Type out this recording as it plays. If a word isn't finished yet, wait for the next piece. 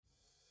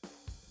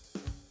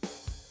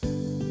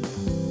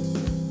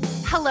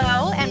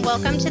Hello, and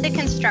welcome to the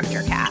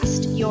Constructor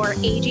Cast, your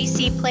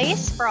AGC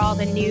place for all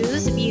the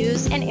news,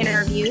 views, and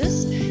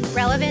interviews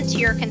relevant to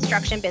your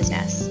construction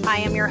business. I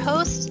am your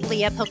host,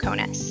 Leah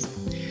Pilkonis.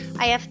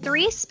 I have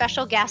three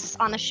special guests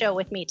on the show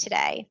with me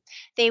today.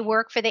 They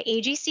work for the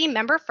AGC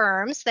member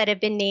firms that have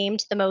been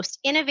named the most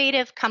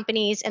innovative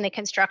companies in the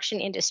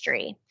construction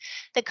industry.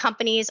 The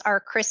companies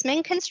are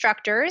Chrisman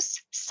Constructors,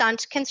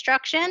 Sunt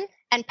Construction,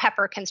 and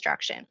Pepper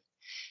Construction.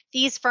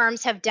 These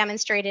firms have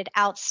demonstrated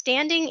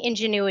outstanding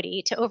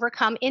ingenuity to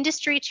overcome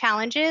industry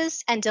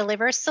challenges and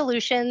deliver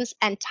solutions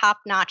and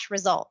top-notch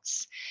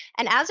results.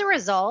 And as a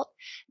result,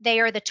 they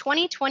are the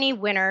 2020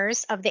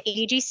 winners of the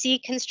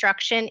AGC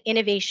Construction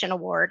Innovation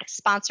Award,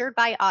 sponsored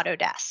by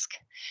Autodesk.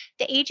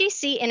 The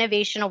AGC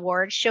Innovation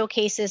Award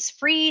showcases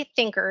free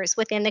thinkers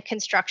within the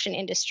construction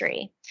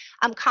industry.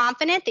 I'm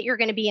confident that you're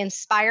going to be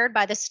inspired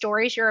by the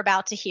stories you're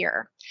about to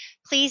hear.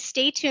 Please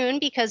stay tuned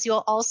because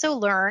you'll also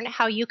learn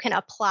how you can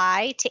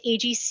apply to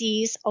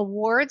AGC's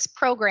awards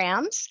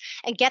programs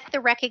and get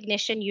the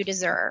recognition you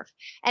deserve,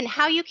 and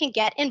how you can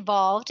get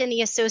involved in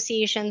the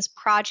association's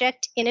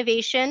Project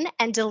Innovation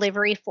and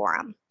Delivery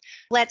Forum.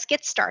 Let's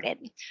get started.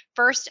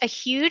 First, a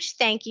huge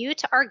thank you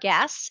to our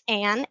guests,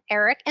 Anne,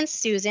 Eric, and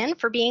Susan,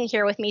 for being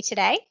here with me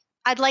today.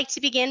 I'd like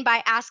to begin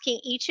by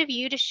asking each of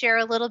you to share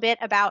a little bit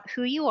about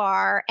who you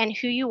are and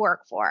who you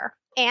work for.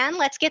 Anne,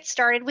 let's get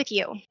started with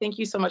you. Thank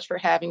you so much for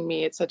having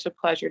me. It's such a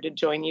pleasure to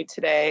join you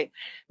today.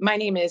 My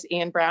name is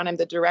Anne Brown. I'm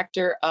the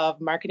Director of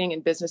Marketing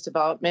and Business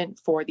Development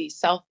for the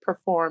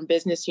Self-Perform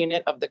Business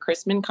Unit of the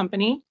Chrisman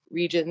Company.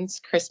 Regions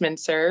Chrisman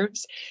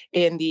serves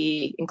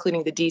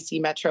including the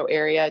DC metro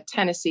area,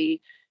 Tennessee,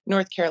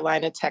 North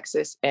Carolina,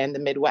 Texas, and the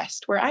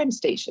Midwest, where I'm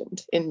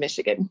stationed in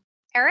Michigan.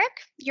 Eric,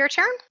 your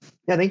turn.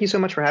 Yeah, thank you so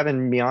much for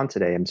having me on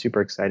today. I'm super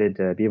excited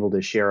to be able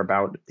to share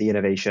about the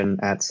innovation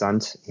at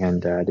Sunt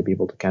and to be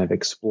able to kind of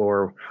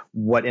explore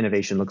what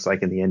innovation looks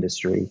like in the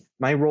industry.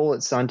 My role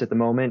at Sunt at the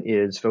moment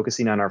is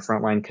focusing on our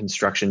frontline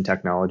construction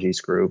technologies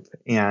group.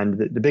 And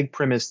the big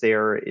premise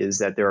there is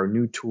that there are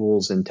new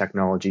tools and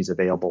technologies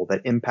available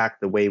that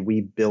impact the way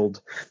we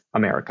build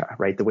America,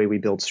 right? The way we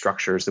build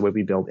structures, the way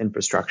we build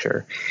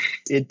infrastructure.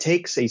 It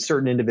takes a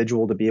certain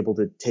individual to be able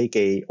to take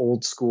a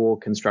old school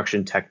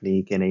construction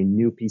technique and a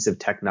new piece of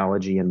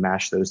technology and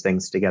mash those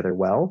things together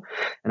well.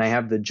 And I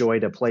have the joy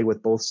to play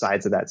with both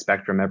sides of that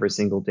spectrum every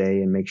single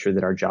day and make sure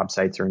that our job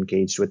sites are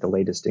engaged with the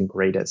latest and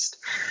greatest.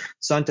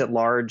 Sunt at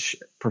large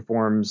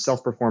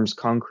self-performs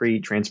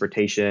concrete,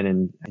 transportation,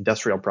 and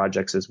industrial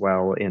projects as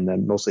well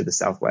in mostly the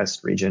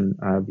Southwest region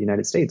of the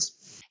United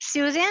States.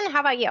 Susan,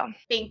 how about you?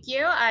 Thank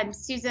you. I'm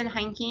Susan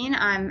Heinking.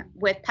 I'm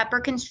with Pepper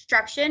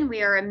Construction.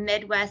 We are a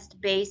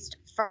Midwest-based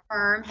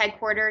firm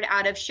headquartered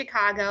out of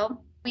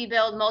Chicago. We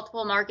build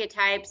multiple market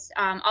types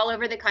all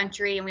over the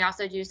country, and we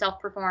also do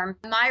self-perform.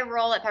 My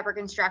role at Pepper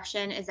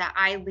Construction is that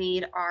I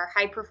lead our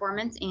high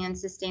performance and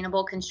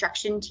sustainable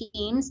construction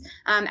teams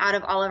out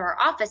of all of our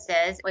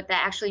offices. What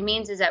that actually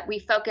means is that we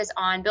focus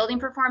on building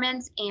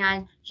performance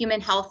and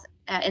human health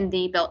in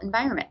the built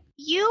environment.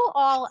 You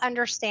all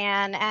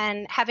understand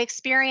and have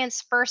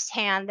experienced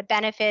firsthand the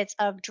benefits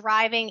of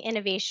driving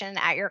innovation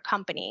at your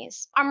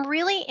companies. I'm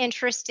really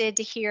interested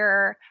to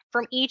hear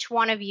from each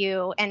one of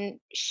you and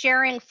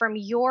sharing from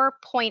your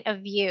point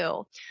of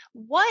view,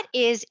 what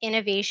is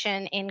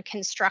innovation in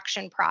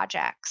construction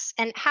projects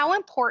and how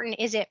important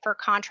is it for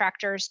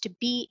contractors to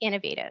be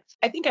innovative?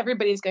 I think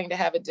everybody's going to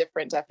have a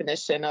different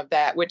definition of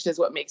that, which is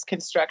what makes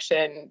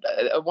construction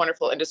a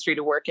wonderful industry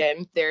to work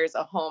in. There's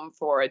a home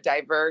for a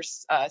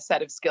diverse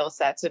set of skill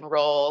sets and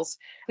roles.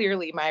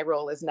 Clearly, my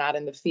role is not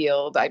in the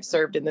field. I've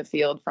served in the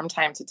field from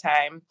time to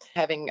time,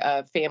 having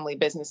a family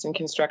business in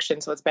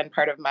construction, so it's been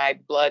part of my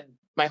blood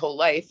my whole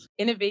life.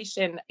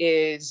 Innovation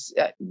is,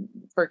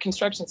 for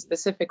construction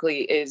specifically,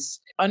 is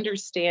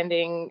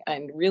understanding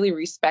and really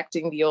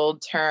respecting the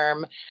old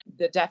term.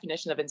 The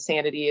definition of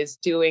insanity is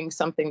doing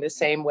something the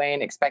same way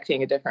and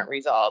expecting a different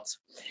result.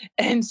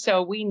 And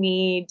so we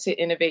need to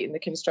innovate in the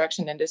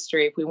construction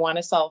industry if we want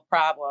to solve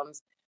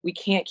problems. We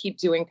can't keep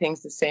doing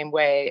things the same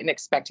way and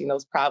expecting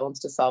those problems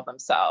to solve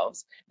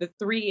themselves. The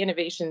three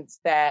innovations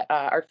that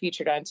are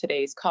featured on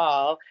today's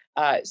call,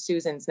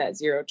 Susan's Net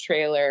Zero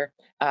Trailer,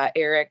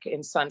 Eric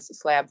and Sunt's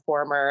Slab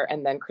Former,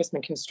 and then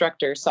Chrisman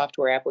Constructor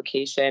software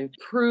application,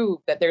 prove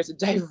that there's a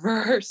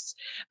diverse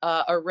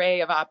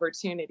array of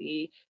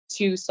opportunity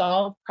to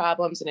solve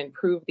problems and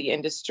improve the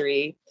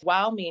industry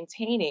while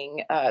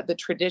maintaining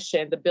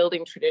the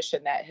building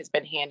tradition that has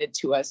been handed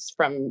to us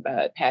from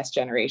past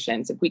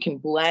generations. If we can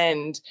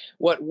blend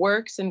what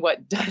works and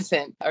what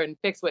doesn't, and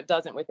fix what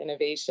doesn't with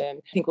innovation,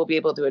 I think we'll be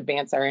able to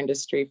advance our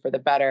industry for the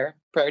better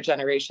for our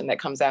generation that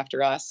comes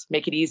after us,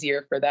 make it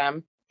easier for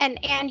them.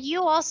 And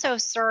you also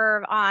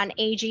serve on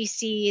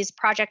AGC's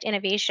Project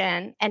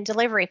Innovation and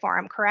Delivery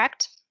Forum,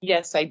 correct?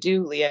 Yes, I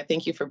do, Leah.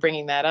 Thank you for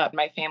bringing that up.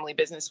 My family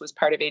business was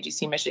part of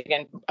AGC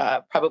Michigan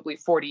probably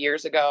 40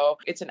 years ago.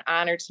 It's an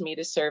honor to me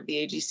to serve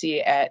the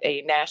AGC at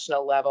a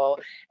national level.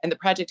 And the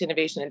Project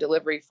Innovation and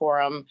Delivery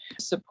Forum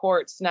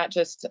supports not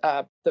just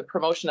the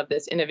promotion of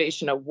this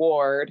innovation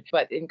award,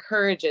 but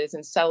encourages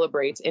and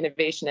celebrates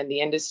innovation in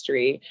the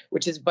industry,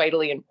 which is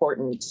vitally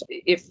important.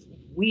 If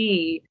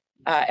we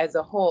as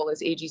a whole,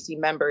 as AGC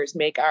members,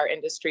 make our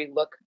industry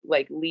look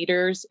like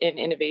leaders in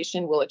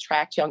innovation, will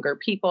attract younger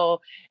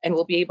people, and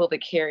will be able to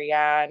carry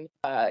on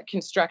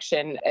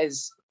construction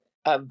as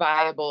a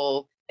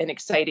viable and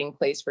exciting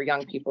place for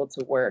young people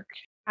to work.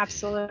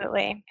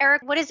 Absolutely.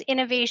 Eric, what does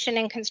innovation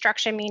in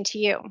construction mean to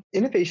you?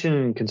 Innovation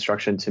in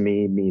construction to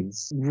me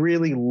means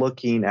really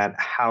looking at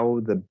how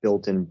the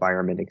built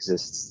environment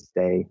exists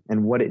today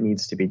and what it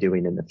needs to be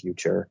doing in the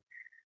future.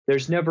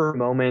 There's never a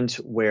moment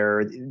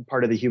where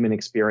part of the human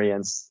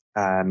experience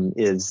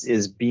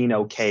is being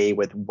okay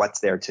with what's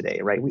there today,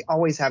 right? We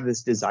always have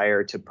this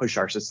desire to push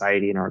our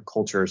society and our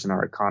cultures and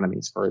our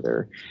economies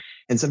further.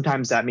 And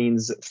sometimes that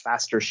means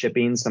faster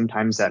shipping.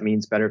 Sometimes that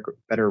means better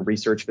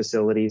research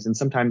facilities. And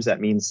sometimes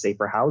that means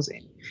safer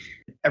housing.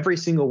 Every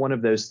single one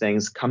of those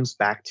things comes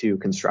back to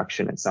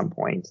construction at some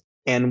point.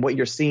 And what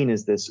you're seeing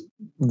is this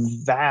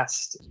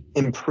vast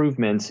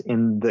improvement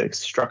in the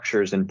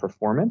structures and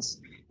performance.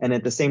 And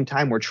at the same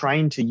time, we're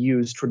trying to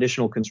use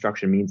traditional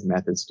construction means and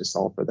methods to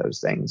solve for those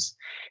things.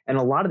 And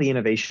a lot of the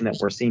innovation that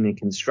we're seeing in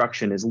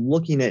construction is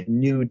looking at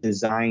new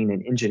design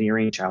and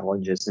engineering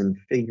challenges and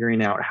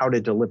figuring out how to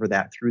deliver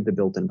that through the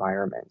built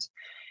environment.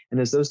 And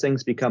as those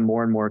things become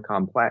more and more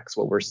complex,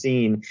 what we're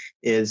seeing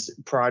is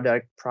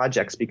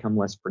projects become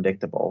less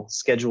predictable.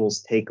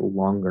 Schedules take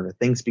longer.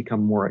 Things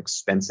become more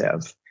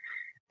expensive.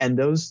 And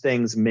those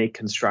things make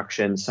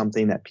construction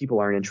something that people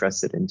aren't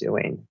interested in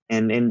doing.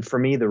 And for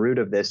me, the root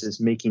of this is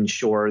making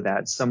sure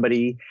that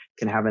somebody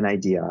can have an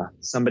idea.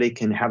 Somebody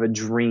can have a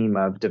dream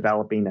of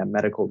developing a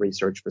medical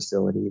research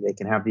facility. They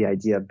can have the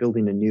idea of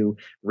building a new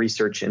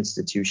research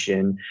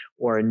institution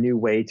or a new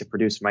way to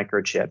produce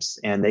microchips.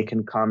 And they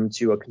can come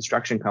to a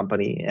construction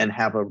company and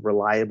have a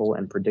reliable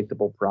and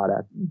predictable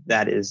product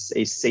that is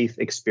a safe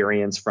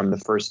experience from the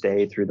first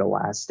day through the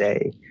last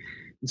day.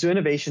 So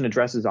innovation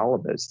addresses all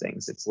of those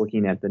things. It's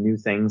looking at the new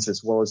things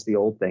as well as the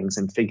old things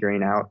and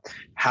figuring out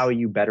how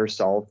you better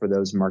solve for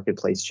those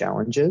marketplace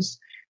challenges.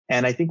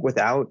 And I think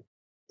without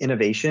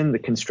innovation, the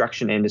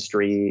construction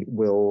industry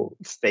will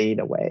fade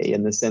away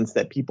in the sense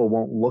that people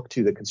won't look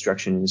to the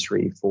construction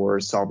industry for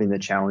solving the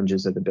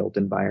challenges of the built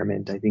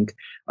environment. I think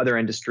other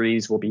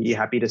industries will be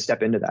happy to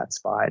step into that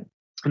spot.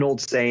 An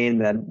old saying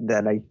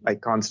that I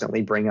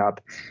constantly bring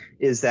up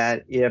is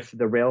that if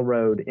the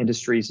railroad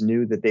industries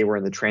knew that they were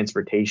in the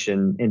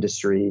transportation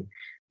industry,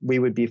 we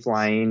would be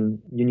flying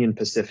Union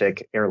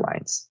Pacific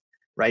Airlines,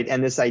 right?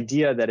 And this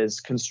idea that as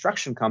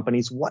construction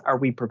companies, what are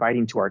we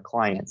providing to our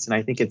clients? And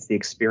I think it's the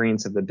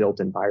experience of the built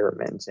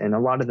environment. And a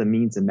lot of the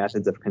means and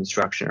methods of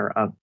construction are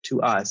up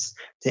to us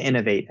to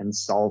innovate and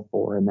solve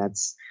for. And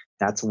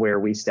that's where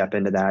we step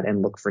into that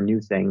and look for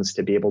new things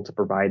to be able to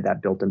provide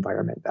that built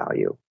environment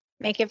value.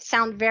 Make it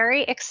sound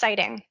very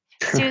exciting.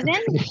 Susan,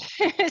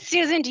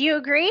 Susan, do you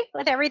agree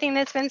with everything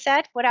that's been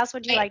said? What else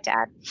would you like to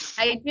add?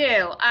 I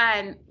do.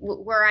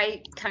 Where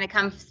I kind of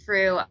come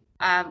through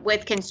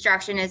with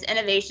construction is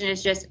innovation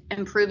is just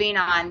improving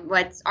on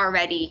what's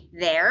already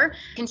there.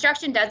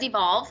 Construction does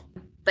evolve,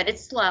 but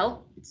it's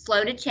slow. It's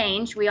slow to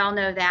change. We all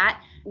know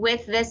that.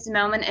 With this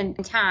moment in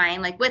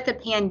time, like with the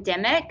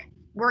pandemic,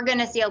 we're going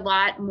to see a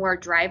lot more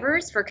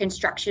drivers for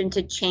construction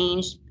to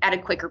change at a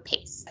quicker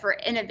pace. For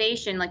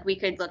innovation, like we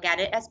could look at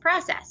it as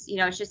process.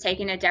 It's just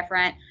taking a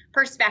different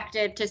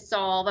perspective to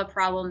solve a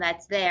problem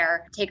that's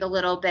there, take a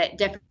little bit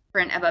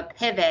different of a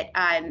pivot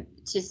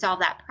to solve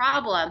that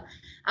problem.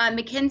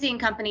 McKinsey &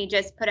 Company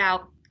just put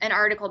out an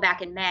article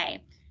back in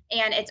May,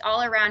 and it's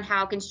all around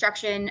how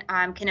construction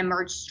can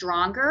emerge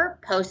stronger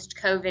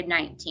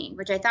post-COVID-19,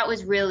 which I thought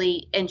was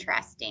really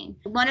interesting.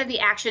 One of the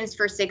actions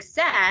for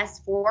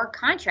success for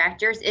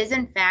contractors is,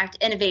 in fact,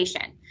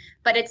 innovation.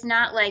 But it's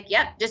not like,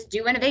 yep, just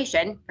do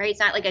innovation, right? It's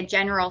not like a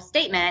general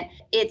statement.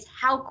 It's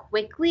how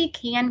quickly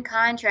can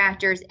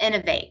contractors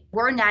innovate?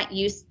 We're not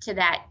used to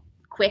that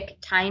quick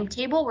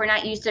timetable. We're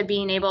not used to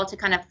being able to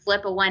kind of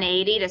flip a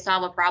 180 to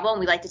solve a problem.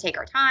 We like to take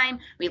our time.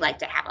 We like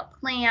to have a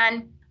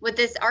plan. What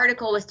this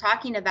article was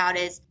talking about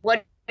is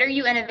what are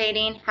you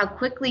innovating? How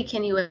quickly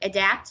can you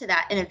adapt to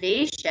that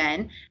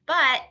innovation?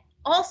 But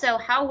also,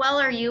 how well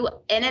are you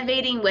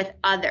innovating with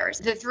others?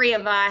 The three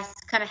of us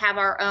kind of have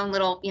our own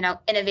little,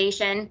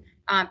 innovation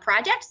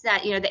projects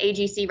that, the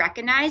AGC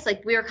recognized.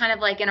 Like we were kind of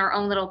like in our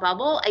own little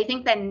bubble. I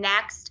think the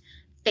next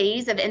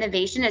phase of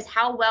innovation is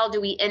how well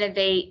do we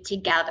innovate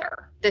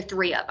together, the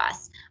three of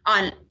us,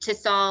 to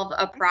solve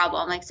a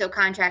problem. Like so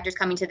contractors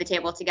coming to the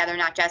table together,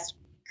 not just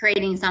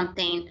creating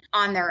something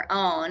on their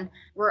own.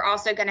 We're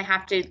also going to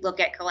have to look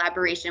at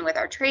collaboration with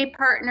our trade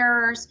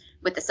partners,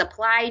 with the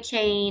supply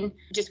chain,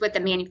 just with the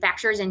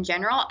manufacturers in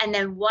general. And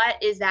then what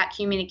is that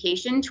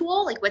communication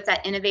tool? Like what's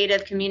that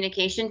innovative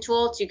communication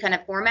tool to kind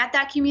of format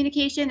that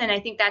communication? And I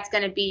think that's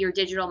going to be your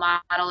digital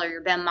model or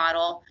your BIM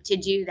model to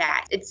do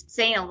that. It's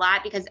saying a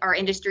lot because our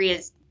industry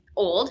is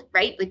old,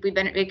 right?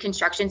 Like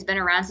construction's been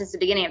around since the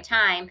beginning of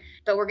time,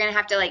 but we're going to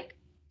have to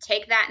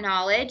take that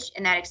knowledge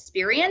and that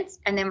experience,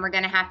 and then we're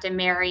going to have to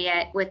marry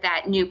it with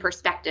that new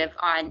perspective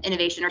on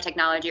innovation or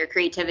technology or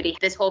creativity.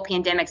 This whole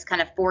pandemic's kind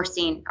of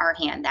forcing our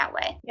hand that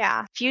way.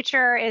 Yeah,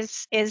 future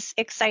is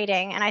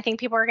exciting. And I think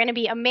people are going to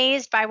be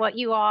amazed by what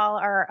you all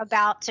are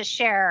about to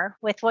share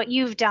with what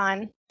you've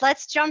done.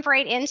 Let's jump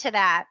right into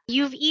that.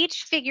 You've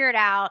each figured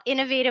out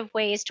innovative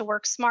ways to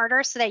work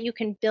smarter so that you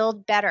can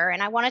build better.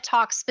 And I want to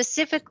talk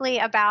specifically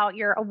about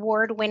your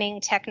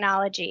award-winning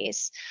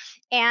technologies.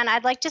 And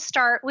I'd like to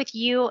start with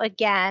you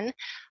again.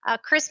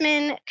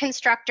 Chrisman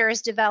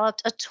Constructors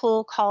developed a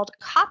tool called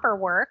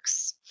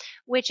Copperworks,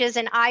 which is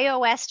an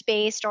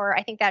iOS-based, or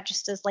I think that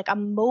just is like a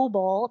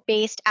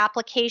mobile-based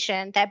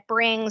application that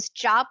brings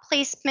job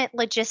placement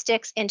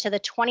logistics into the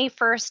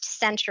 21st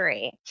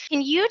century.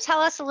 Can you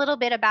tell us a little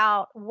bit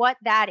about what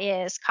that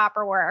is,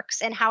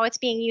 Copperworks, and how it's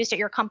being used at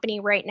your company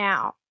right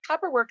now?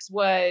 Copperworks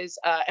was,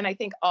 and I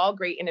think all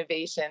great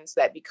innovations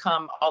that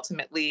become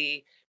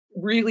ultimately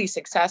really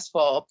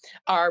successful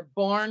are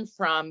born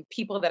from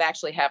people that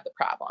actually have the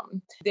problem.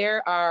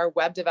 There are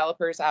web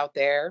developers out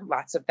there,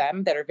 lots of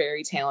them that are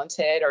very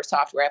talented, or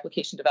software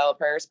application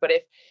developers. But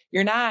if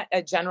you're not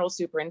a general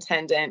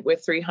superintendent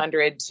with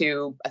 300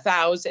 to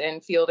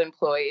 1,000 field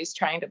employees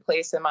trying to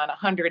place them on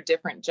 100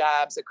 different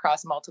jobs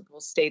across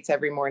multiple states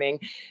every morning,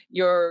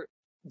 your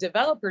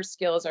developer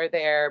skills are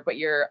there, but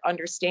your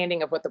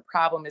understanding of what the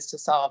problem is to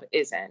solve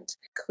isn't.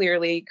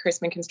 Clearly,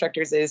 Chrisman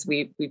Constructors is,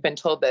 we've been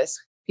told this.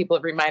 People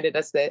have reminded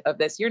us of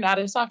this. You're not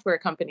a software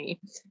company.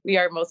 We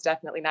are most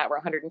definitely not. We're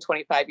a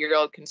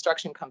 125-year-old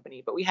construction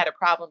company, but we had a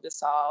problem to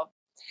solve.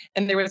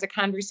 And there was a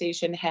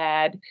conversation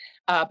had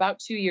about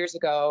 2 years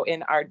ago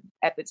in our,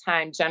 at the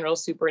time, general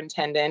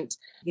superintendent.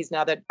 He's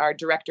now our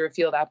director of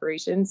field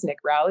operations, Nick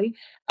Rowley,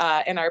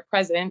 and our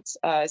president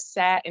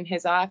sat in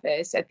his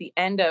office at the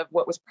end of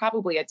what was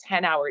probably a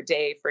 10-hour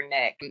day for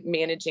Nick,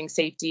 managing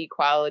safety,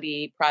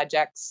 quality,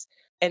 projects.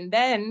 And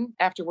then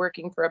after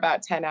working for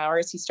about 10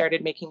 hours, he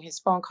started making his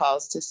phone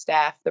calls to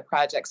staff the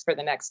projects for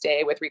the next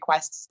day with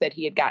requests that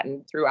he had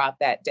gotten throughout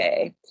that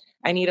day.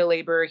 I need a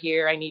laborer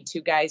here. I need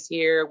 2 guys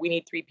here. We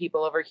need 3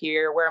 people over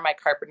here. Where are my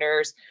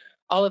carpenters?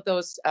 All of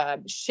those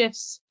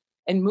shifts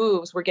and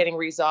moves were getting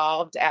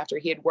resolved after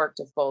he had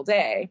worked a full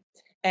day.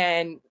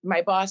 And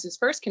my boss's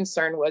first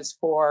concern was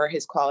for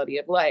his quality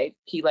of life.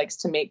 He likes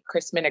to make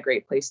Chrisman a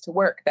great place to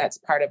work. That's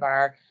part of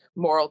our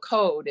moral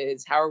code,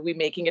 is how are we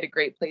making it a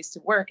great place to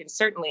work? And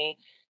certainly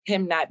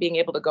him not being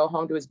able to go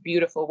home to his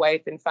beautiful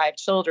wife and 5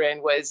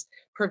 children was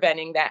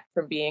preventing that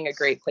from being a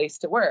great place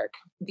to work.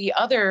 The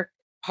other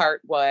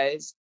part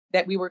was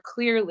that we were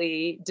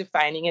clearly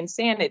defining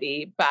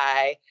insanity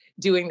by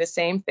doing the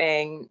same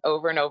thing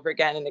over and over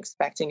again and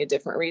expecting a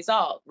different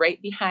result.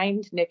 Right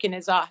behind Nick in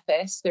his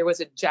office, there was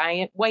a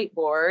giant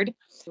whiteboard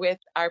with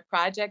our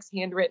projects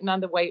handwritten on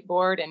the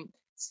whiteboard and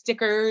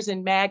stickers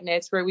and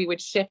magnets where we would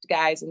shift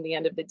guys in the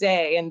end of the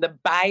day. And the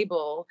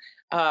Bible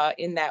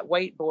in that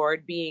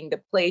whiteboard being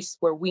the place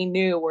where we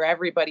knew where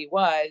everybody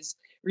was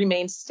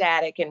remained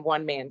static in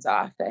one man's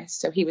office.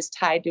 So he was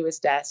tied to his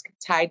desk,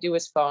 tied to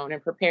his phone,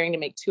 and preparing to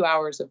make 2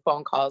 hours of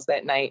phone calls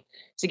that night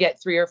to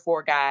get 3 or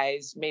 4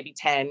 guys, maybe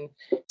 10,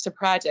 to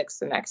projects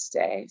the next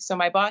day. So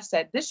my boss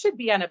said, this should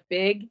be on a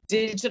big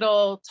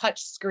digital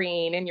touch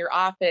screen in your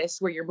office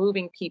where you're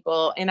moving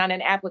people, and on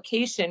an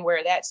application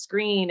where that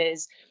screen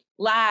is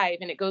live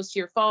and it goes to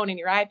your phone and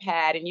your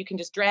iPad and you can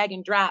just drag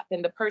and drop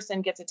and the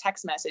person gets a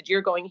text message, you're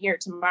going here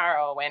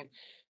tomorrow and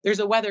there's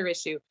a weather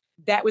issue.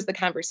 That was the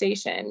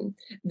conversation.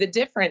 The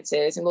difference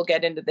is, and we'll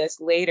get into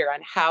this later on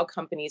how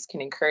companies can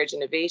encourage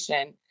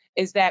innovation,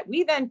 is that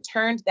we then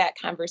turned that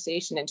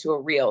conversation into a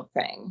real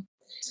thing.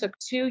 It took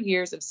 2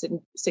 years of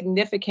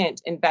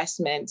significant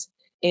investment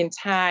in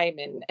time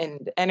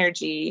and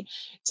energy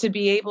to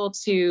be able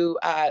to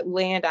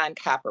land on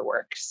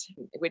Copperworks,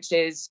 which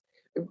is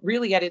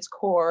really at its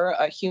core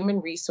a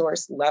human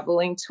resource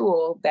leveling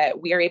tool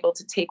that we are able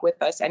to take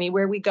with us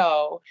anywhere we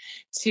go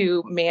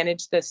to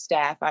manage the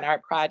staff on our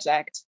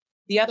project.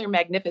 The other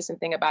magnificent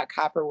thing about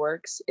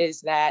Copperworks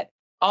is that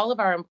all of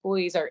our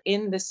employees are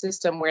in the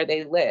system where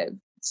they live.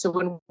 So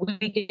when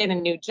we get a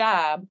new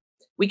job,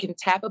 we can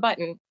tap a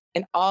button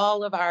and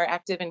all of our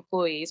active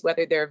employees,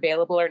 whether they're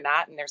available or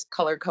not, and there's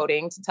color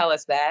coding to tell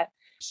us that,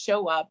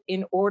 show up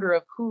in order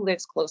of who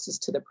lives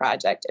closest to the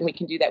project. And we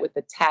can do that with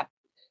the tap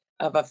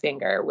of a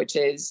finger, which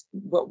is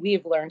what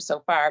we've learned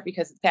so far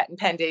because patent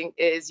pending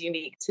is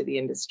unique to the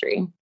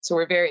industry. So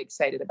we're very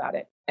excited about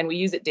it and we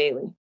use it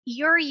daily.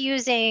 You're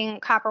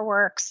using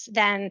Copperworks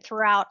then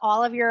throughout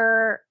all of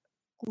your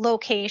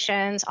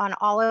locations on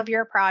all of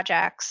your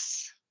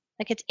projects.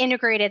 Like it's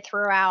integrated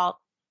throughout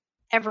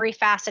every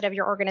facet of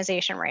your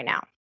organization right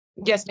now.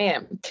 Yes,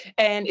 ma'am.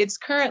 And it's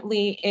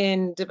currently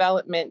in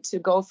development to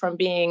go from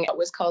being what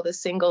was called a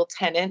single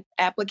tenant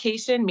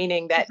application,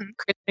 meaning that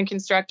Christian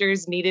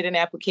constructors needed an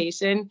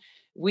application.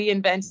 We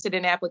invented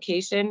an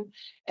application.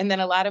 And then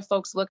a lot of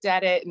folks looked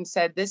at it and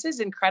said, this is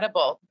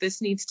incredible.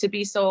 This needs to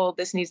be sold.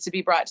 This needs to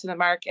be brought to the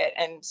market.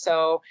 And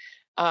so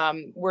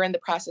we're in the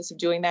process of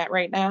doing that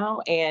right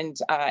now. And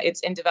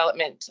it's in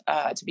development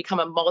to become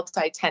a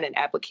multi-tenant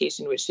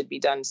application, which should be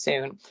done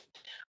soon.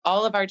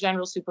 All of our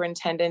general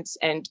superintendents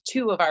and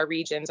 2 of our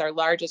regions, our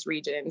largest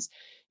regions,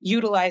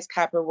 utilize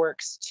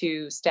Copperworks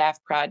to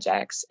staff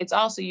projects. It's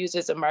also used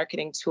as a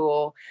marketing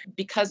tool.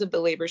 Because of the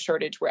labor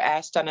shortage, we're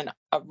asked on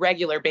a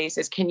regular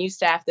basis, can you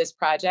staff this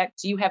project?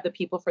 Do you have the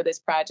people for this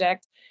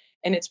project?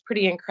 And it's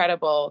pretty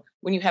incredible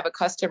when you have a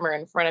customer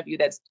in front of you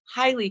that's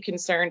highly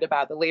concerned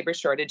about the labor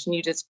shortage, and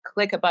you just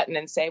click a button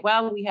and say,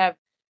 well, we have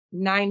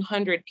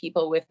 900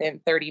 people within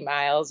 30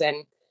 miles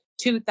and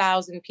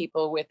 2,000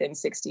 people within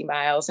 60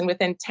 miles. And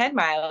within 10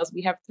 miles,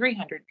 we have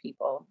 300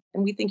 people.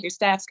 And we think your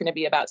staff's going to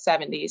be about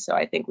 70. So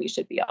I think we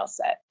should be all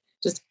set.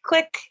 Just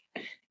click.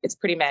 It's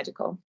pretty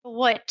magical.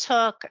 What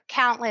took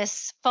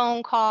countless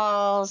phone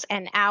calls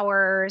and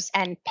hours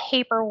and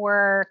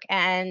paperwork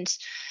and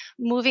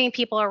moving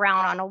people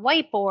around on a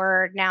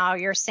whiteboard, now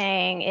you're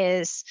saying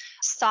is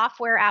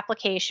software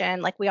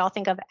application, like we all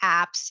think of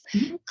apps,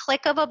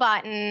 click of a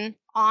button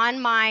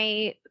on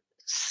my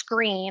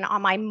screen,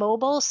 on my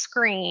mobile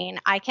screen,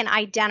 I can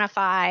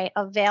identify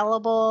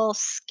available,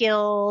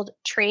 skilled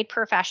trade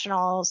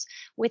professionals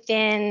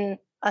within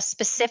a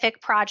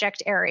specific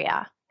project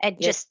area, and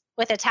just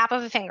with a tap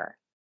of a finger.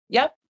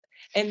 Yep.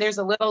 And there's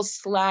a little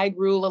slide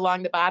rule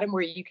along the bottom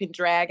where you can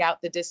drag out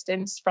the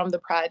distance from the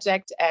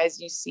project as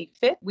you see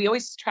fit. We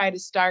always try to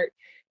start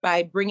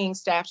by bringing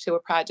staff to a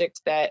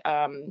project that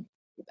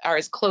are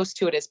as close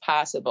to it as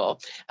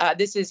possible.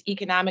 This is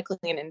economically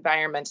and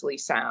environmentally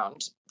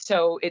sound.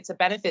 So it's a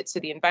benefit to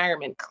the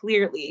environment,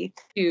 clearly,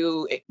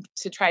 to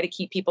try to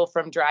keep people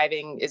from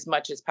driving as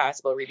much as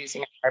possible,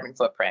 reducing our carbon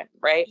footprint,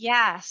 right?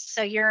 Yeah.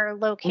 So you're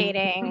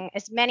locating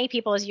as many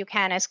people as you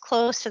can as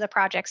close to the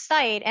project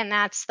site. And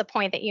that's the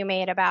point that you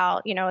made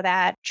about,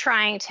 that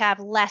trying to have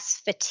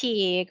less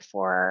fatigue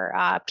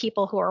for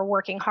people who are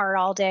working hard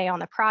all day on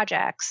the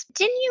projects.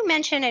 Didn't you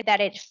mention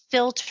that it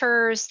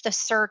filters the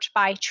search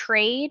by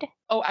trade?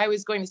 Oh, I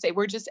was going to say,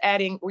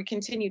 we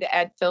continue to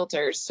add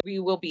filters. We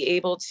will be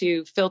able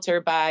to filter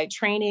by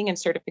training and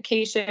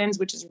certifications,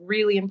 which is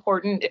really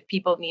important if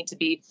people need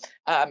to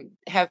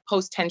have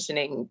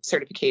post-tensioning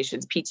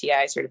certifications,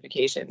 PTI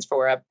certifications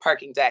for a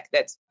parking deck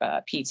that's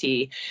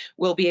PT.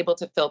 We'll be able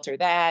to filter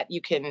that.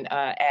 You can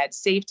add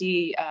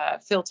safety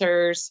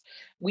filters.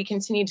 We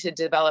continue to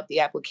develop the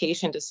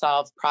application to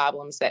solve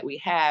problems that we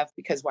have,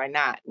 because why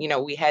not?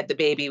 We had the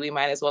baby, we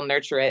might as well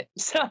nurture it.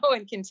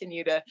 And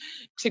continue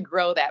to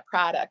grow that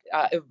product.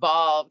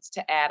 Evolved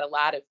to add a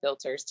lot of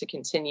filters to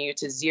continue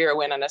to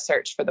zero in on a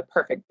search for the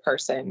perfect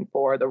person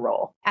for the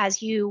role.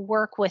 As you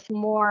work with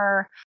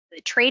more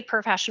trade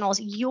professionals,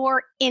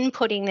 you're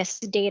inputting this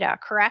data,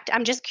 correct?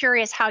 I'm just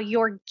curious how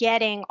you're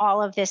getting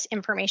all of this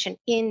information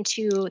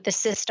into the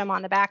system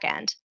on the back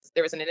end.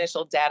 There was an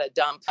initial data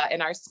dump,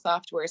 and our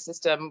software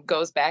system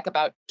goes back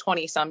about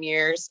 20 some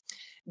years.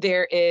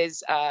 There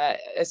is a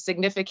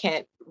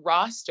significant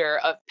roster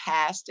of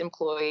past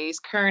employees,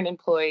 current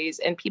employees,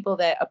 and people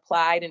that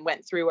applied and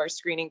went through our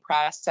screening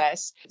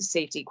process,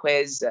 safety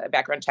quiz,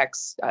 background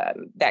checks,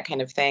 that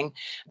kind of thing,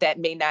 that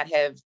may not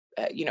have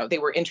they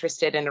were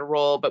interested in a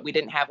role, but we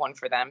didn't have one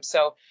for them.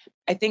 So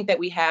I think that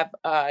we have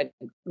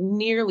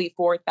nearly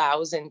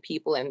 4,000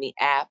 people in the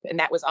app, and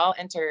that was all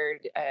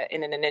entered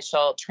in an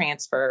initial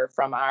transfer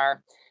from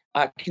our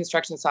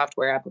construction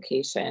software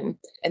application.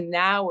 And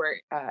now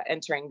we're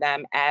entering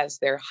them as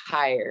they're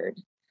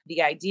hired.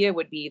 The idea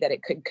would be that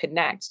it could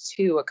connect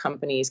to a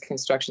company's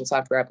construction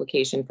software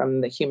application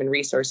from the human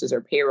resources or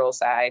payroll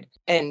side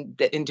and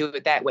do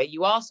it that way.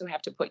 You also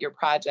have to put your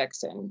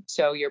projects in.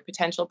 So your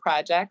potential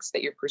projects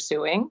that you're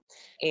pursuing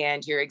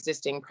and your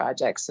existing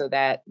projects, so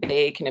that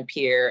they can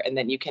appear and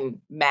then you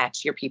can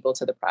match your people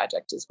to the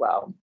project as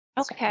well.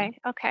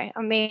 Okay.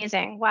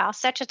 Amazing. Wow.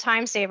 Such a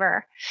time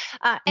saver.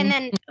 And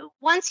then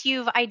once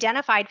you've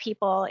identified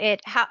people,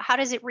 how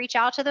does it reach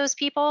out to those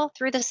people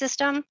through the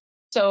system?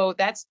 So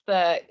that's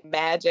the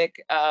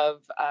magic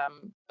of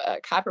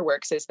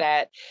Copperworks, is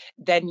that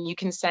then you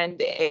can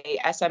send a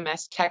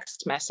SMS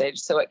text message.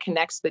 So it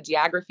connects the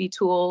geography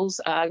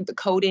tools, the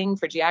coding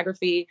for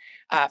geography,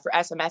 for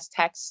SMS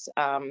text,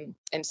 and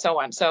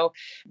so on. So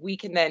we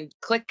can then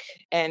click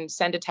and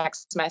send a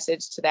text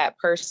message to that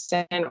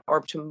person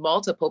or to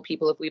multiple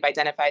people if we've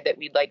identified that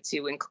we'd like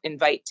to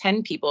invite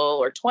 10 people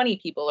or 20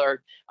 people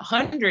or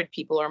 100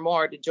 people or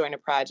more to join a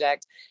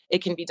project.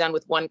 It can be done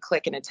with one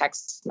click and a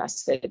text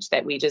message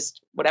that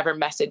whatever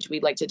message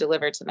we'd like to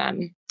deliver to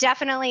them.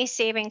 Definitely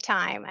saving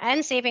time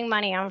and saving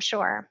money, I'm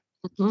sure.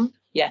 Mm-hmm.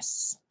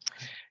 Yes.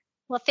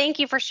 Well, thank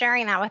you for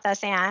sharing that with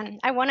us, Anne.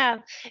 I want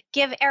to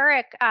give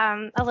Eric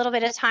a little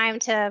bit of time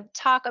to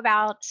talk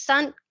about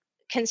Sunt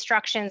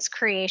construction's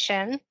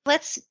creation.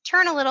 Let's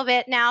turn a little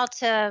bit now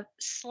to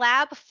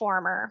slab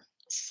former.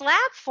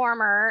 Slab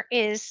former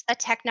is a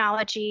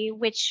technology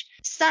which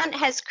Sun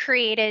has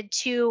created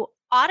to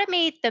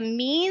automate the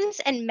means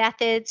and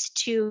methods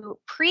to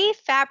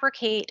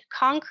prefabricate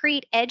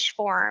concrete edge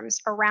forms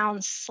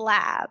around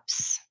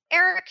slabs.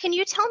 Eric, can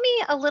you tell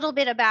me a little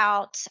bit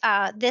about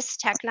this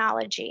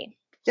technology?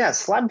 Yeah,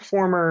 slab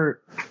former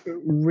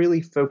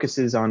really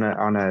focuses on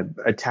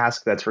a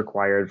task that's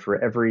required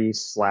for every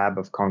slab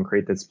of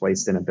concrete that's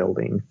placed in a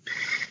building.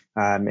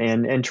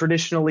 And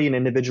traditionally, an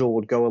individual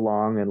would go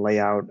along and lay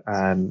out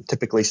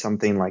typically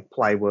something like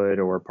plywood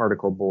or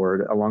particle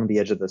board along the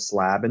edge of the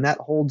slab, and that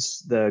holds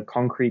the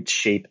concrete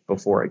shape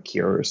before it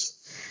cures.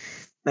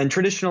 And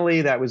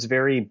traditionally, that was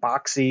very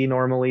boxy.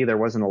 Normally, there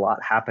wasn't a lot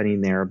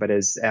happening there. But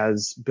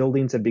as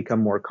buildings have become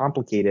more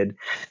complicated,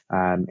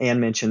 Anne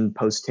mentioned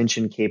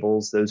post-tension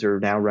cables. Those are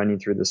now running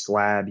through the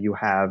slab. You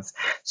have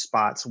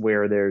spots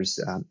where there's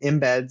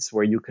embeds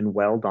where you can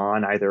weld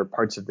on either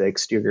parts of the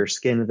exterior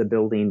skin of the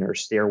building or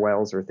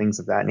stairwells or things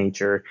of that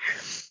nature.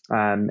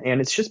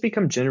 And it's just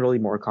become generally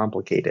more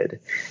complicated.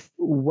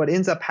 What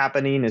ends up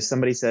happening is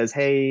somebody says,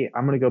 hey,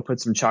 I'm going to go put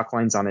some chalk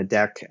lines on a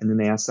deck. And then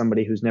they ask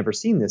somebody who's never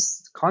seen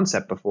this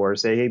concept before,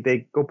 say, hey,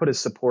 they go put a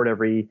support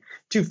every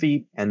 2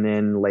 feet and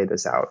then lay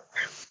this out.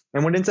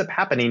 And what ends up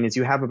happening is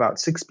you have about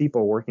 6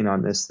 people working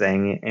on this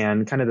thing.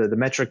 And kind of the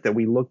metric that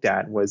we looked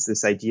at was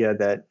this idea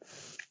that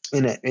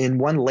in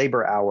one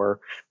labor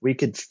hour, we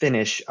could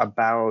finish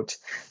about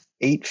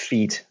 8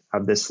 feet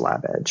of this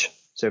slab edge.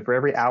 So for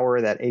every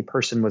hour that a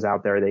person was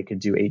out there, they could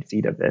do 8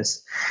 feet of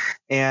this.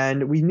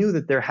 And we knew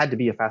that there had to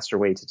be a faster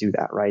way to do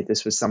that, right?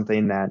 This was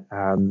something that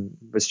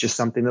was just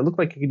something that looked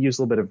like it could use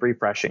a little bit of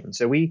refreshing.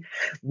 So we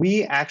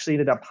actually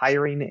ended up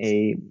hiring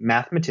a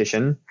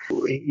mathematician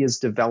who has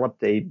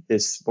developed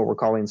this what we're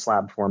calling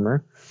slab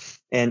former.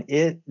 And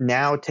it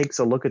now takes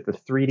a look at the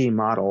 3D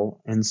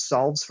model and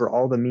solves for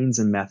all the means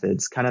and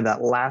methods, kind of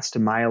that last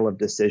mile of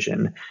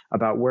decision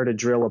about where to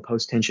drill a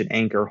post-tension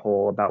anchor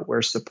hole, about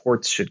where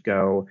supports should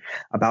go,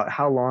 about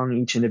how long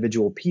each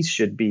individual piece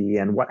should be,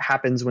 and what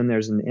happens when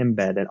there's an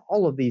embed. And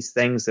all of these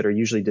things that are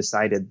usually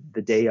decided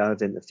the day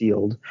of in the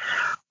field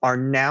are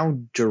now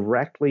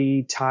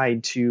directly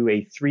tied to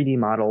a 3D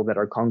model that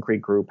our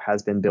concrete group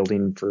has been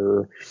building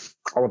for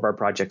all of our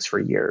projects for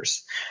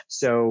years.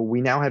 So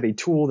we now have a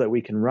tool that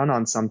we can run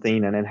on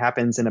something, and it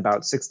happens in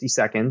about 60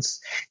 seconds,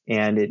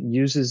 and it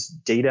uses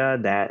data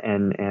that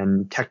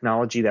and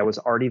technology that was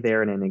already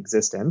there and in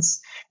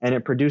existence, and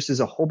it produces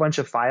a whole bunch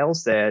of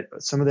files that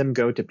some of them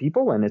go to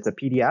people, and it's a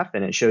PDF,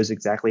 and it shows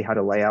exactly how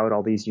to lay out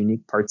all these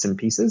unique parts and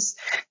pieces,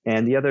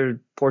 and the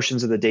other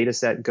portions of the data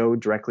set go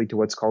directly to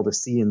what's called a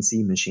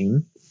CNC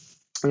machine.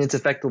 And it's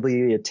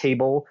effectively a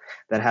table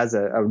that has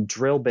a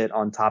drill bit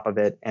on top of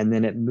it, and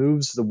then it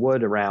moves the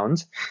wood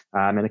around,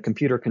 and a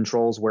computer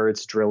controls where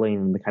it's drilling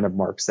and the kind of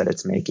marks that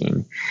it's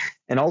making.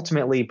 And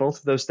ultimately, both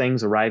of those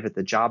things arrive at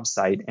the job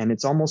site, and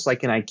it's almost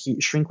like an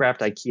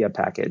shrink-wrapped IKEA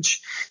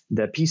package.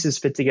 The pieces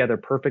fit together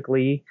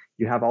perfectly.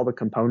 You have all the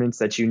components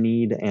that you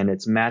need, and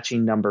it's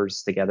matching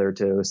numbers together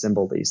to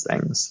assemble these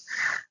things.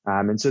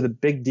 And so the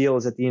big deal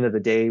is at the end of the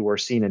day, we're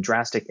seeing a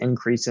drastic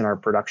increase in our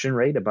production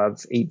rate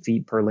above 8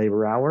 feet per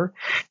labor hour.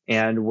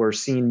 And we're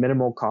seeing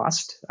minimal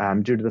cost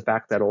due to the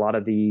fact that a lot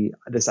of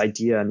this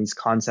idea and these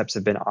concepts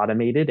have been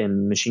automated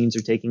and machines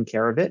are taking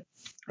care of it.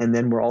 And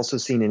then we're also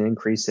seeing an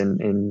increase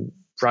in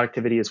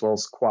productivity as well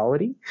as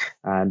quality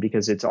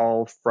because it's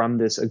all from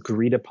this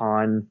agreed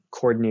upon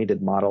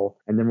coordinated model.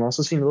 And then we're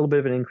also seeing a little bit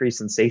of an increase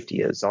in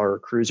safety as our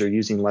crews are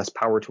using less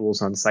power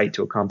tools on site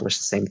to accomplish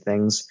the same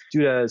things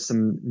due to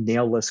some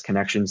nailless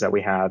connections that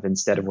we have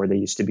instead of where they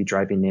used to be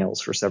driving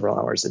nails for several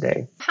hours a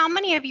day. How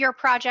many of your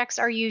projects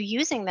are you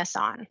using this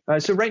on?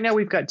 So right now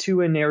we've got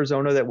 2 in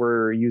Arizona that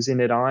we're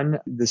using it on.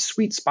 The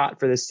sweet spot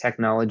for this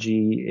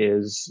technology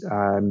is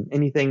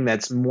anything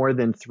that's more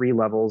than 3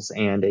 levels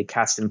and a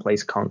cast in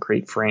place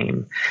concrete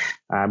frame.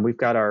 We've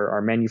got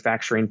our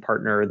manufacturing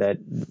partner that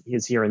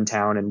is here in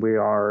town, and we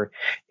are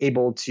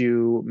able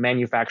to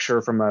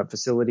manufacture from a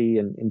facility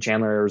in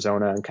Chandler,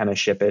 Arizona, and kind of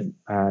ship it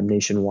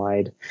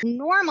nationwide.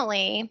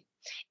 Normally,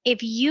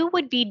 if you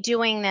would be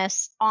doing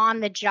this on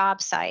the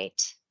job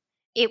site,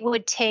 it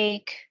would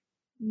take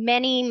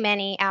many,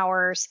 many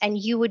hours, and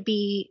you would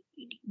be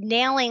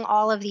nailing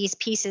all of these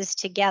pieces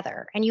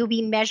together, and you'll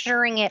be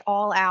measuring it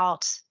all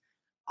out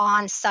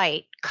on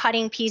site,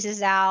 cutting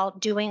pieces out,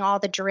 doing all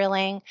the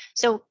drilling.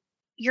 So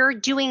you're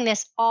doing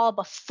this all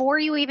before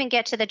you even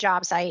get to the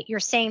job site. You're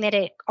saying that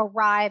it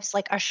arrives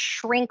like a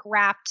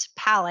shrink-wrapped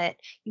pallet.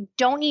 You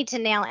don't need to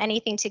nail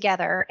anything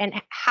together.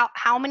 And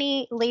how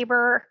many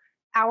labor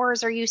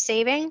hours are you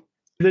saving?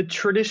 The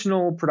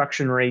traditional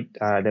production rate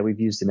that we've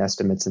used in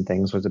estimates and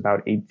things was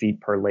about 8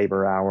 feet per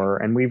labor hour,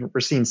 and we're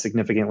seeing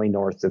significantly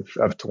north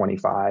of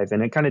 25.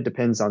 And it kind of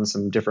depends on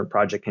some different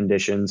project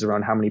conditions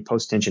around how many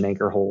post-tension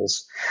anchor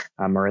holes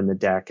are in the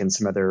deck and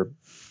some other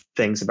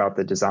things about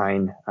the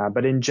design.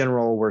 But in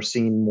general, we're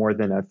seeing more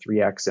than a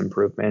 3x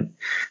improvement,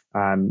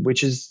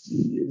 which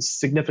is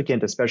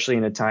significant, especially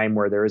in a time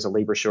where there is a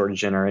labor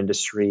shortage in our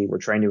industry. We're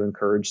trying to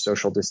encourage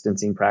social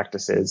distancing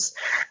practices.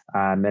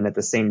 And at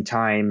the same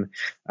time,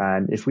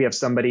 if we have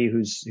somebody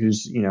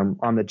who's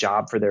on the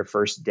job for their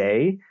first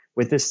day,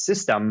 with this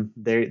system,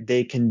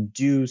 they can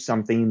do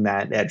something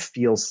that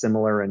feels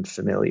similar and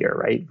familiar,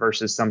 right?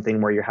 Versus something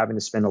where you're having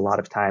to spend a lot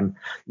of time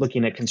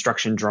looking at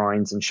construction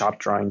drawings and shop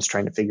drawings,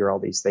 trying to figure all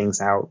these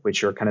things out,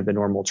 which are kind of the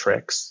normal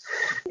tricks.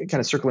 Kind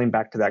of circling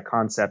back to that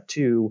concept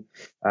too,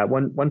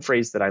 one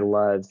phrase that I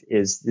love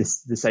is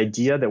this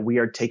idea that we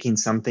are taking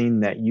something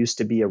that used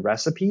to be a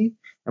recipe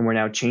and we're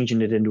now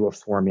changing it into a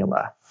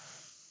formula.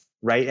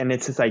 Right. And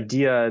it's this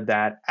idea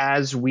that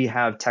as we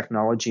have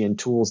technology and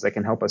tools that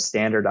can help us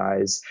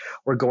standardize,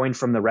 we're going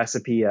from the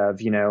recipe of,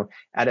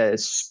 add a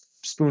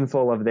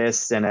spoonful of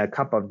this and a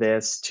cup of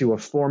this to a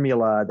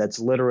formula that's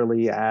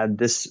literally add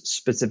this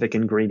specific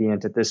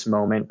ingredient at this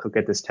moment, cook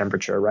at this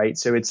temperature. Right.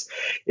 So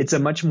it's a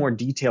much more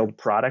detailed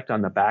product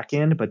on the back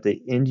end, but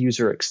the end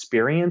user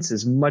experience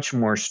is much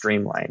more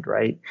streamlined.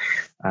 Right.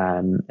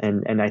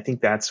 And I think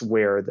that's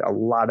where a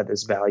lot of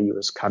this value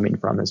is coming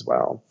from as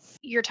well.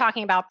 You're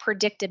talking about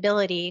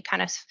predictability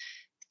kind of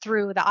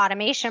through the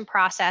automation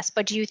process,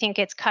 but do you think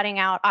it's cutting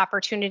out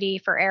opportunity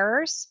for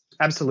errors?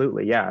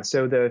 Absolutely. Yeah.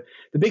 So the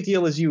big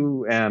deal is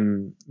you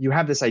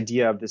have this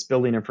idea of this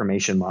building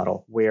information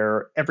model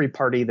where every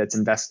party that's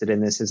invested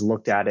in this has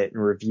looked at it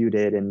and reviewed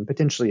it and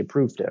potentially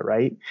approved it.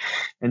 Right.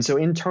 And so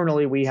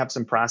internally, we have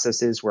some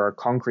processes where our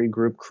concrete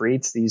group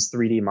creates these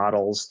 3D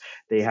models.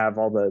 They have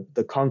all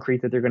the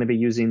concrete that they're going to be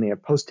using. They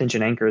have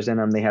post-tension anchors in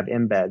them. They have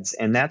embeds.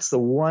 And that's the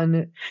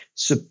one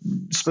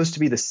supposed to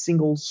be the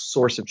single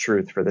source of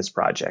truth for this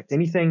project.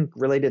 Anything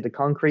related to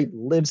concrete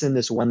lives in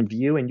this one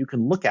view, and you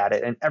can look at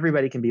it and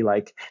everybody can be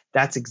like,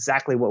 that's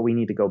exactly what we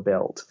need to go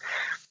build.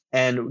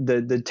 And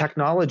the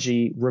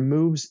technology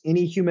removes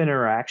any human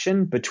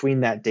interaction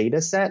between that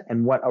data set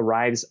and what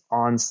arrives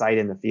on site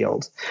in the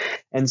field.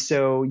 And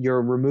so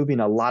you're removing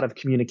a lot of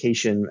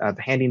communication of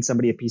handing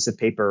somebody a piece of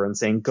paper and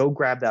saying, go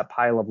grab that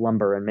pile of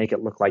lumber and make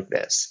it look like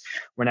this.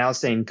 We're now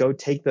saying, go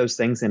take those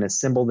things and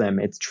assemble them.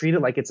 It's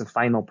treated like it's a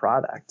final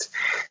product.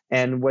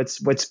 And what's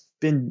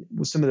been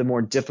some of the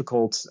more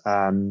difficult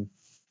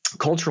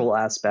cultural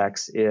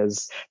aspects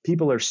is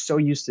people are so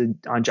used to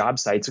on job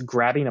sites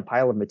grabbing a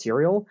pile of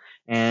material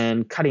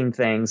and cutting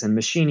things and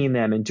machining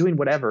them and doing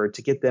whatever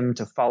to get them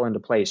to fall into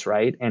place,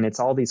 right? And it's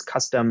all these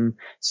custom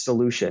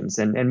solutions.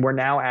 And we're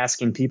now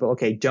asking people,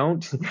 okay,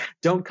 don't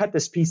cut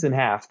this piece in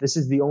half. This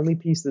is the only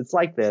piece that's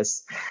like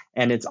this.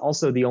 And it's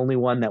also the only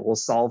one that will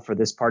solve for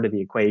this part of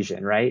the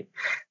equation, right?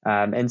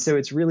 And so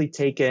it's really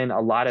taken a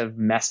lot of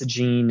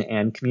messaging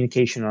and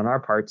communication on our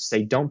part to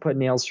say, don't put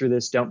nails through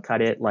this, don't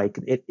cut it. Like,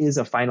 it is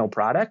a final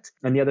product.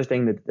 And the other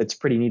thing that's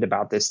pretty neat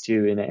about this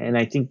too, and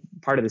I think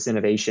part of this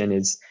innovation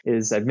is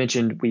I've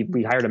mentioned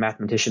we hired a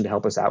mathematician to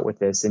help us out with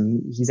this,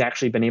 and he's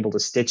actually been able to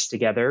stitch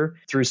together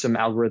through some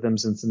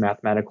algorithms and some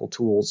mathematical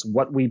tools.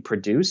 What we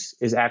produce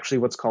is actually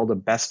what's called a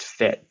best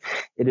fit.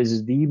 It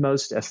is the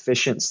most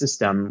efficient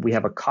system. We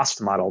have a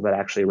cost model that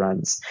actually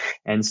runs.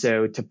 And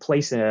so to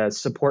place a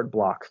support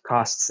block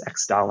costs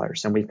X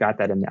dollars, and we've got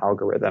that in the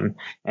algorithm.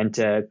 And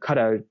to cut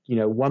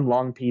one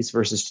long piece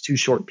versus two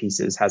short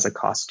pieces has a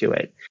cost to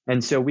it.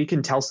 And so we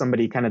can tell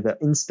somebody kind of the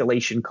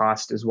installation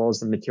cost as well as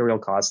the material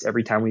cost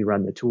every time we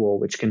run the tool,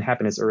 which can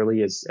happen as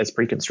early as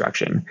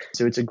pre-construction.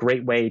 So it's a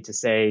great way to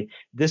say,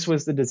 this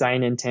was the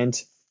design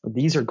intent.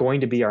 These are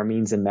going to be our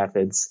means and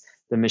methods.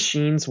 The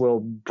machines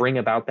will bring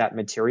about that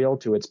material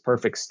to its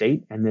perfect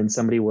state, and then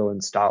somebody will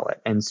install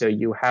it. And so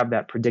you have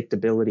that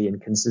predictability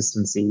and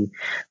consistency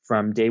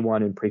from day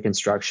one in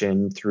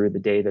pre-construction through the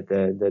day that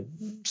the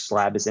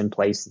slab is in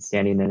place and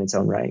standing in its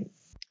own right.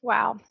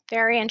 Wow.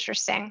 Very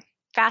interesting.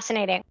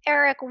 Fascinating.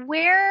 Eric,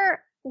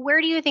 where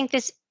do you think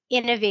this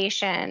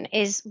innovation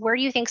is? Where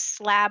do you think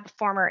slab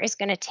former is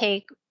going to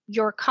take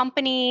your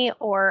company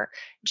or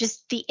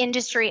just the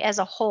industry as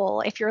a whole?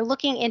 If you're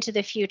looking into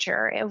the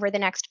future over the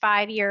next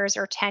 5 years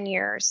or 10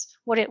 years,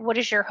 what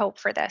is your hope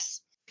for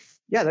this?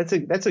 Yeah,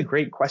 that's a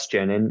great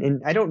question.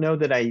 And I don't know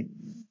that I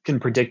can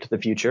predict the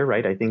future,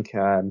 right? I think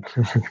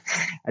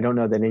I don't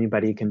know that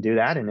anybody can do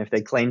that. And if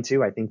they claim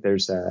to, I think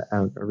there's a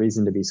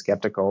reason to be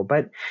skeptical.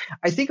 But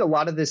I think a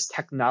lot of this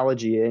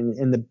technology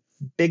and the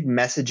big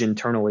message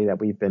internally that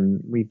we've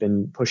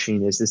been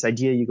pushing is this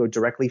idea you go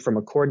directly from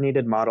a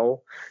coordinated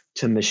model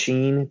to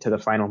machine to the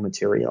final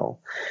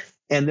material.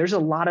 And there's a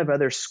lot of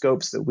other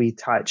scopes that we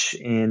touch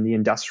in the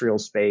industrial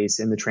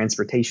space, in the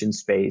transportation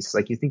space.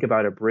 Like you think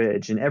about a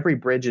bridge, and every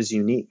bridge is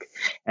unique.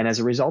 And as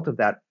a result of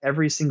that,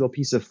 every single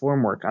piece of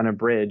formwork on a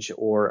bridge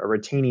or a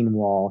retaining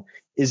wall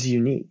is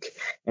unique.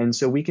 And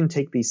so we can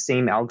take these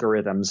same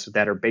algorithms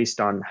that are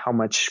based on how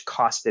much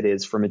cost it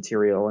is for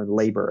material and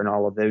labor and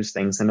all of those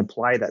things and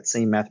apply that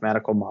same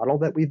mathematical model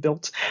that we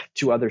built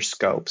to other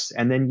scopes,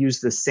 and then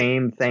use the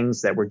same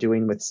things that we're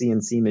doing with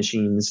CNC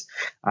machines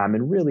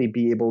and really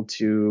be able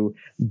to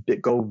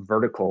go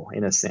vertical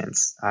in a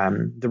sense.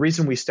 The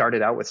reason we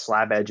started out with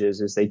slab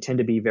edges is they tend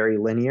to be very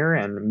linear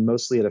and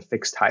mostly at a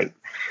fixed height.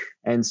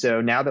 And so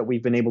now that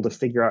we've been able to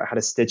figure out how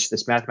to stitch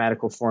this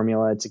mathematical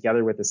formula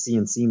together with a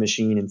CNC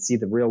machine and see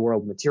the real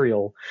world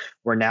material,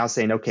 we're now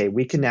saying, okay,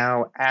 we can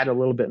now add a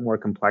little bit more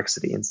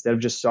complexity. Instead of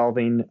just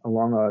solving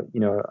along a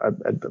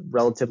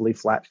relatively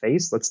flat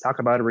face, let's talk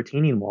about a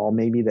retaining wall,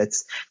 maybe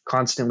that's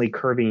constantly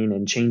curving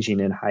and changing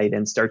in height,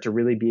 and start to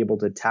really be able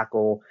to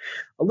tackle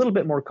a little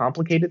bit more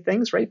complicated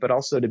things, right? But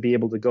also to be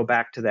able to go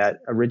back to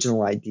that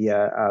original idea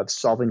of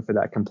solving for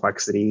that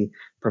complexity,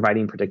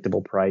 providing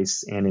predictable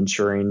price, and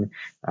ensuring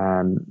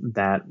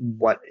that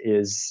what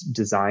is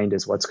designed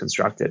is what's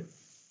constructed.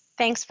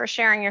 Thanks for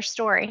sharing your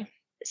story.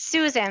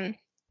 Susan,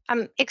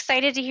 I'm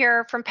excited to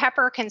hear from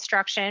Pepper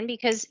Construction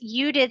because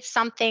you did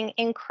something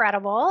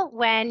incredible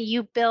when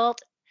you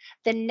built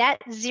the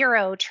Net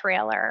Zero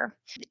trailer.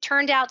 It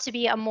turned out to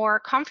be a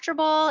more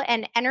comfortable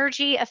and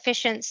energy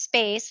efficient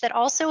space that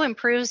also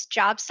improves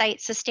job site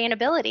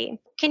sustainability.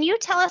 Can you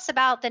tell us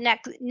about the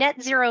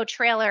Net Zero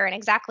trailer and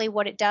exactly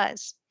what it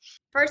does?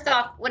 First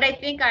off, what I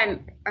think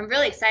I'm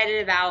really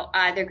excited about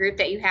the group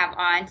that you have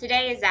on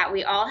today is that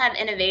we all have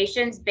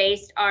innovations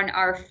based on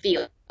our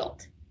field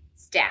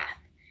staff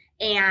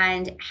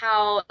and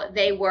how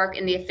they work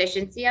and the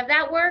efficiency of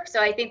that work.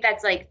 So I think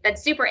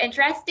that's super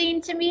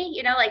interesting to me,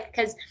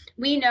 because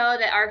we know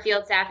that our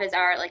field staff is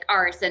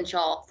our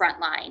essential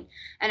frontline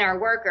and our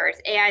workers.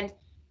 And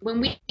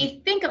when we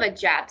think of a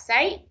job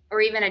site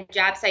or even a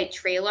job site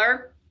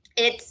trailer,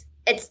 it's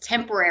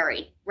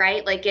temporary,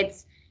 right? Like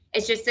it's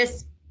just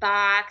this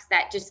box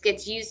that just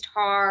gets used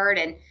hard,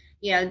 and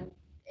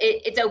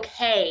it's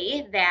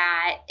okay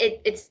that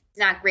it's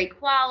not great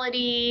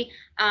quality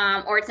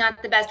or it's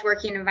not the best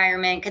working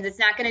environment because it's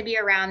not going to be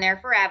around there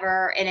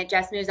forever and it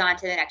just moves on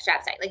to the next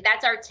job site. Like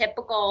that's our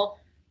typical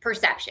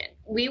perception.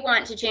 We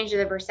want to change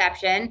the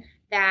perception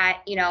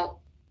that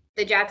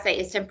the job site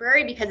is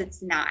temporary, because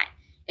it's not.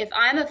 If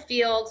I'm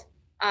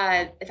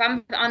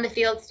on the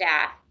field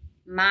staff,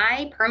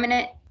 my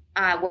permanent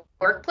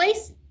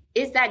workplace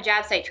is that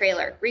job site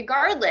trailer,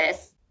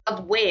 regardless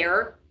of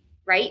where,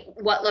 right,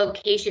 what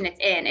location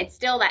it's in. It's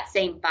still that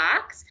same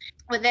box.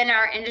 Within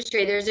our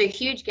industry, there's a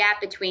huge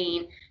gap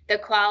between the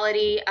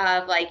quality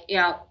of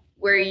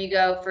where you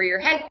go for your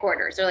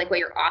headquarters, or what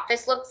your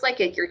office looks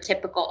like your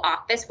typical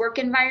office work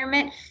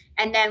environment,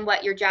 and then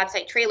what your job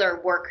site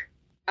trailer work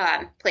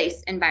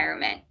place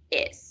environment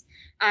is.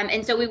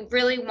 And so we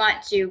really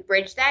want to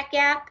bridge that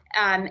gap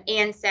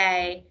and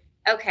say,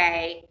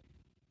 okay,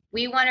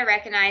 we want to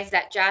recognize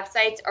that job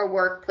sites are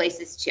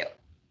workplaces too,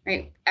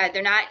 right?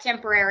 They're not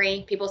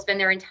temporary. People spend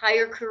their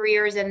entire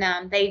careers in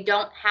them. They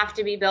don't have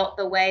to be built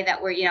the way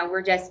that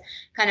we're just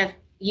kind of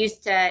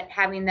used to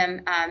having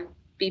them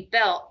be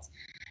built.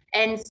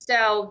 And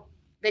so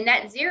the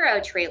Net Zero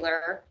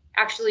trailer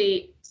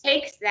actually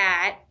takes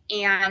that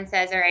and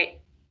says, all right,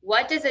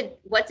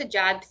 what's a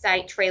job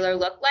site trailer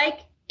look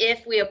like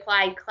if we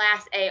applied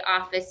Class A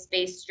office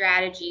space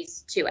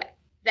strategies to it?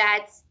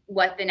 That's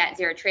what the Net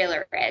Zero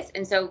trailer is.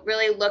 And so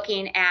really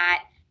looking at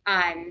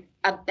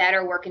a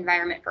better work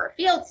environment for our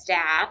field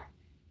staff.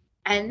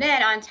 And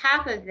then on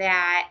top of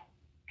that,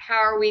 how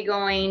are we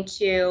going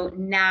to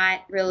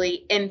not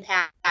really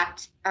have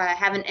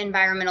an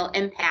environmental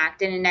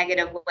impact in a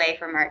negative way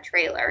from our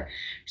trailer?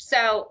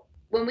 So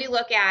when we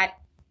look at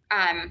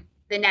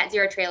the Net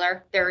Zero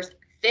trailer, there's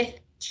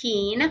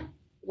 15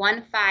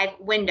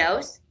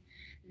 windows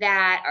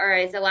that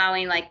is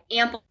allowing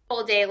ample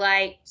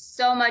daylight,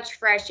 so much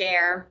fresh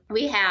air.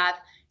 We have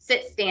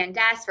sit-stand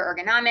desks for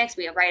ergonomics.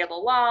 We have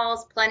writable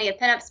walls, plenty of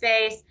pinup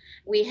space.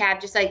 We have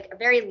just a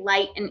very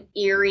light and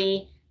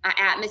eerie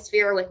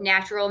atmosphere with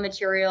natural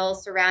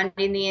materials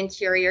surrounding the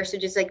interior. So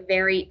just a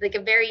very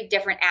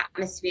different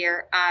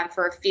atmosphere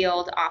for a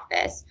field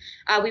office.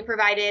 We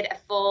provided a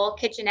full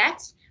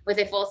kitchenette with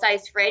a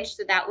full-size fridge,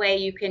 so that way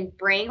you can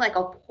bring a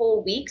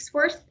whole week's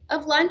worth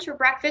of lunch or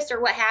breakfast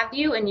or what have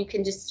you, and you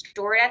can just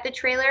store it at the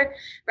trailer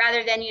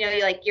rather than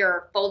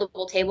your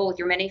foldable table with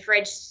your mini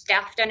fridge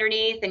stuffed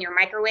underneath and your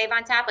microwave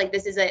on top.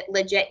 This is a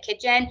legit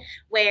kitchen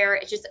where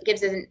it just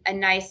gives us a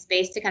nice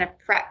space to kind of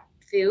prep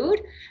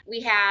food.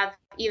 We have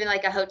even a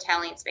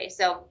hoteling space.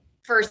 So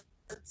for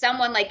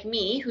someone like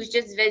me who's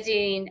just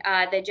visiting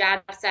the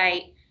job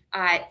site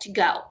to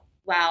go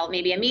while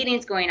maybe a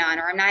meeting's going on,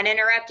 or I'm not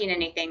interrupting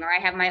anything, or I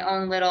have my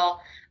own little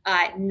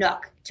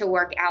nook to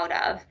work out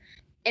of.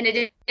 In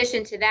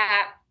addition to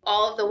that,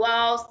 all of the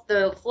walls,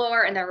 the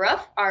floor, and the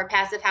roof are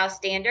passive house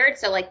standard.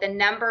 So the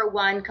number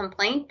one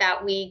complaint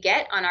that we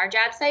get on our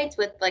job sites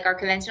with our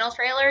conventional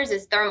trailers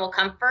is thermal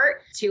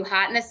comfort. Too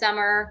hot in the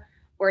summer,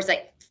 or it's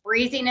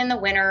freezing in the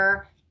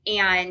winter.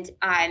 And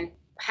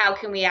how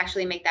can we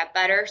actually make that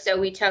better? So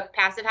we took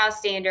passive house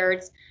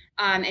standards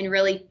and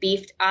really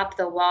beefed up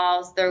the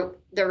walls, the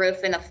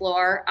roof and the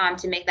floor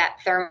to make that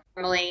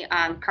thermally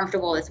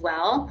comfortable as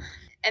well.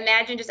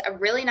 Imagine just a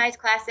really nice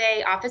Class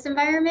A office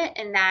environment,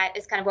 and that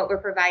is kind of what we're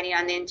providing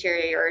on the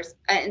interior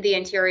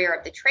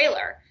of the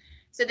trailer.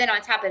 So then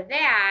on top of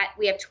that,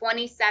 we have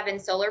 27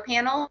 solar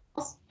panels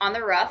on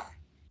the roof,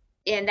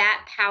 and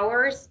that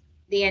powers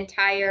the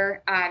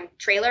entire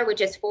trailer,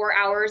 which is 4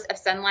 hours of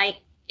sunlight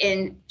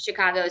in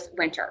Chicago's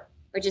winter,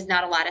 which is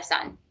not a lot of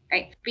sun,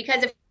 right?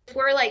 Because if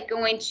we're like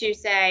going to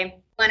say,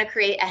 want to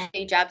create a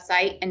healthy job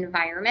site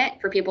environment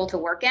for people to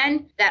work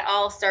in, that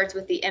all starts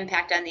with the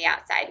impact on the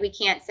outside. We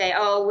can't say,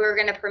 oh, we're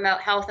going to promote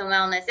health and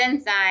wellness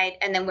inside,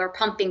 and then we're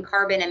pumping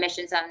carbon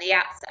emissions on the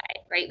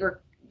outside, right?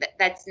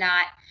 That's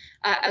not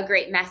a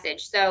great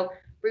message. So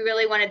we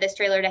really wanted this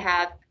trailer to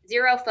have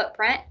zero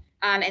footprint.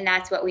 And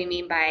that's what we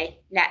mean by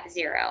net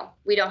zero.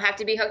 We don't have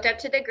to be hooked up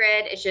to the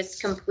grid. It's just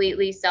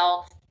completely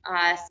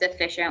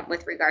self-sufficient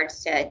with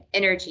regards to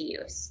energy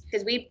use.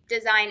 Because we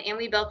designed and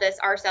we built this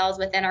ourselves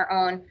within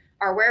our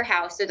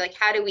warehouse. So like,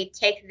 how do we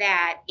take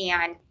that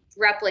and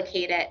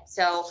replicate it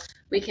so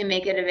we can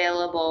make it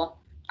available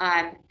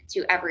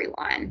to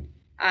everyone?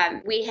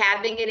 We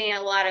have been getting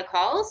a lot of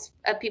calls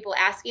of people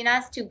asking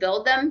us to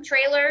build them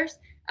trailers.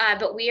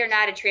 But we are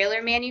not a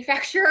trailer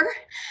manufacturer.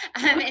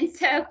 And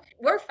so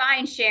we're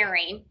fine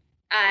sharing.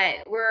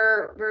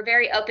 We're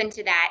very open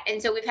to that.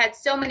 And so we've had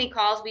so many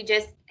calls. We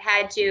just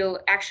had to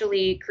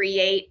actually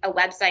create a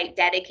website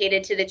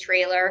dedicated to the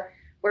trailer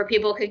where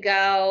people could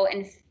go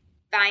and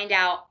find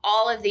out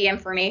all of the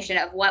information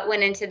of what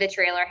went into the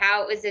trailer,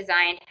 how it was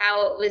designed,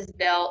 how it was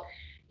built.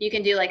 You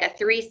can do like a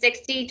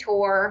 360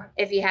 tour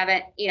if you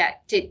haven't,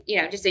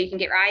 just so you can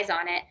get your eyes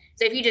on it.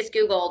 So if you just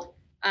Googled,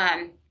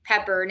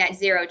 Pepper Net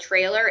Zero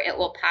trailer, it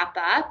will pop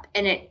up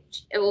and it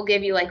will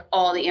give you like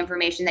all the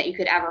information that you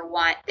could ever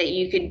want, that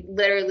you could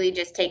literally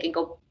just take and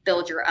go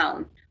build your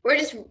own. We're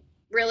just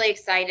really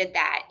excited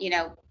that,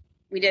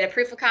 we did a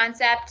proof of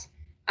concept.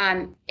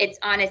 It's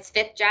on its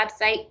 5th job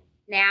site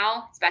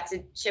now. It's about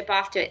to ship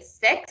off to its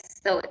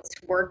 6th, so it's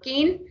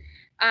working.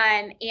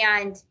 And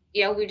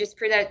we just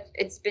proved that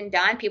it's been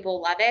done.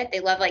 People love it. They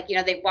love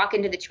they walk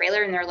into the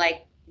trailer and they're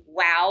like,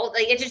 wow,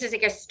 like it's just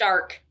like a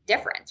stark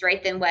difference,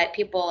 right, than what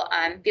people,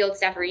 field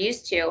staff are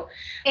used to.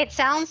 It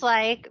sounds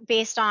like,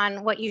 based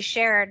on what you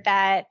shared,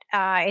 that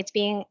it's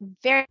being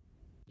very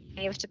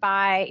received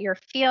by your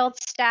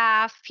field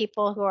staff.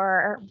 People who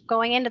are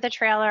going into the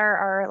trailer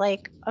are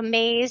like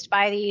amazed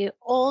by the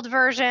old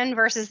version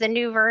versus the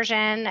new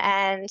version,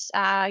 and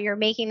you're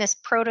making this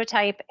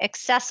prototype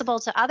accessible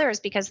to others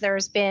because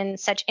there's been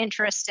such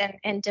interest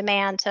and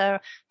demand to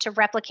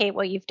replicate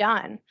what you've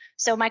done.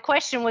 So my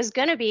question was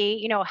going to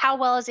be, how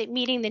well is it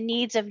meeting the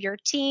needs of your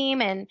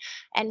team, and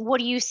what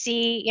do you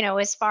see,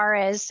 as far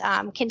as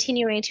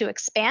continuing to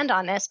expand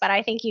on this? But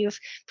I think you've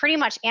pretty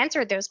much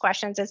answered those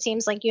questions. It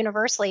seems like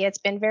universally it's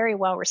been very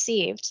well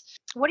received.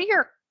 What are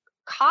your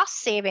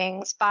cost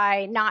savings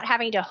by not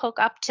having to hook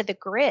up to the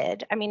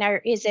grid? I mean,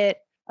 is it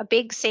a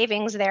big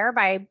savings there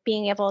by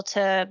being able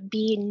to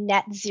be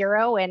net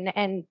zero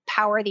and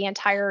power the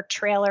entire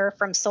trailer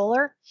from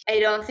solar?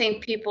 I don't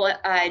think people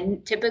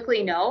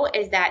typically know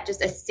is that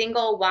just a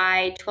single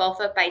wide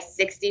 12-foot by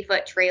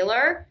 60-foot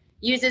trailer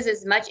uses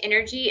as much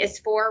energy as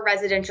 4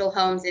 residential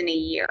homes in a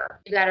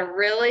year. You've got a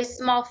really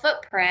small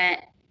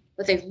footprint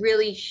with a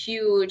really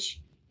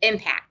huge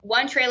impact.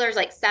 One trailer is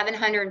like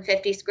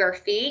 750 square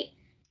feet.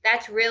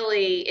 It's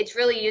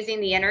really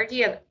using the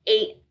energy of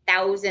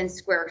 8,000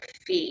 square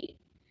feet.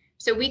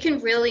 So we can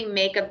really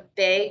make a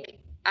big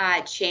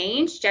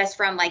change just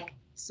from like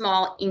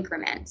small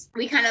increments.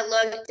 We kind of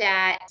looked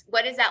at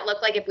what does that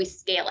look like if we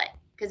scale it?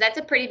 Because that's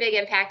a pretty big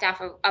impact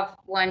off of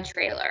one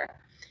trailer.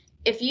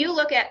 If you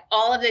look at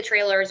all of the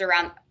trailers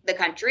around the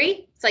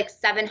country, it's like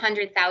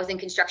 700,000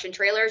 construction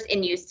trailers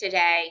in use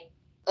today,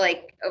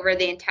 like over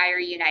the entire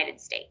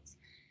United States.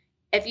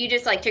 If you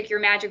just like took your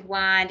magic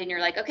wand and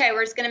you're like, okay,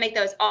 we're just going to make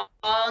those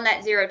all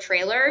net zero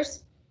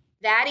trailers,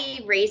 that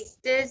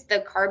erases the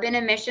carbon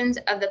emissions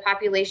of the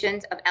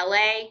populations of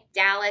LA,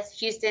 Dallas,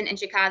 Houston, and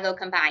Chicago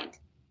combined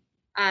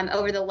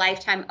over the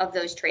lifetime of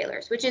those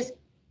trailers, which is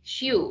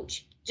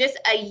huge. Just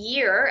a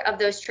year of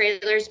those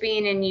trailers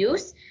being in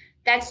use,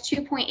 that's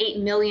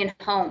 2.8 million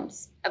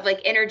homes of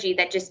like energy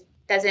that just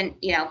doesn't,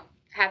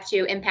 have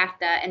to impact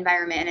the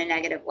environment in a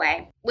negative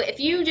way. If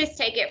you just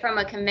take it from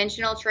a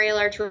conventional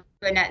trailer to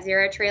a net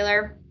zero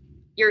trailer,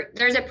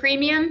 there's a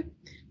premium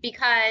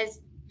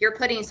because you're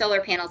putting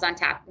solar panels on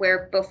top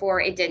where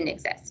before it didn't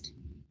exist,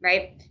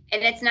 right?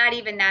 And it's not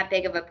even that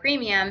big of a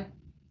premium.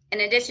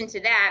 In addition to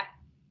that,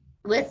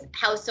 with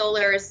how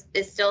solar is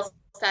still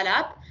set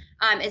up,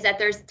 is that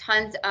there's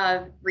tons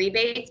of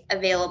rebates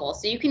available.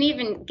 So you can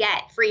even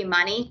get free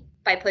money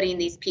by putting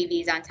these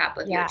PVs on top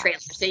of your trailer.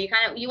 So you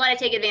want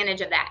to take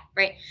advantage of that,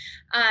 right?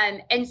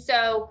 And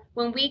so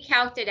when we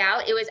calculated it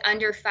out, it was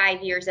under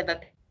 5 years of a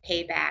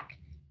payback.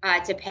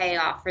 to pay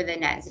off for the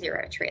net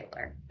zero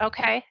trailer.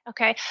 Okay.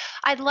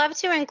 I'd love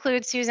to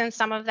include, Susan,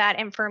 some of that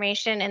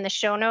information in the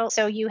show notes.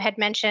 So you had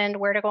mentioned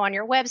where to go on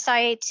your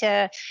website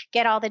to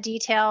get all the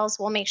details.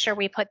 We'll make sure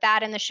we put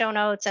that in the show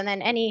notes. And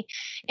then any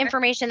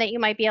information that you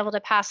might be able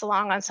to pass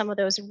along on some of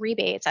those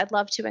rebates, I'd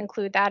love to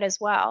include that as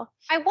well.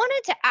 I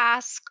wanted to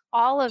ask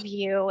all of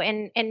you,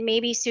 and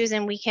maybe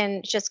Susan, we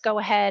can just go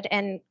ahead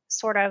and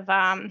sort of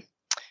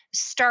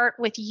start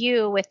with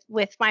you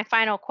with my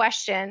final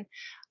question.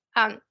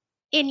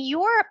 In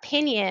your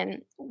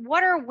opinion,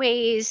 what are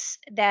ways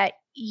that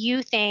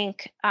you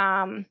think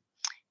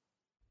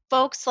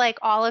folks like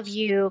all of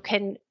you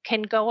can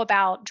go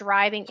about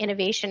driving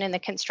innovation in the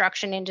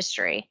construction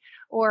industry,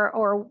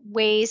 or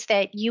ways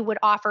that you would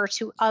offer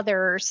to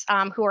others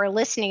who are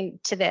listening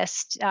to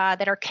this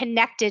that are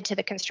connected to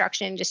the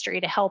construction industry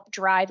to help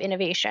drive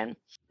innovation?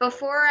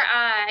 Before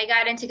I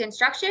got into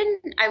construction,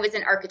 I was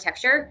in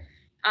architecture,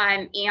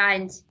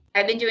 and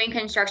I've been doing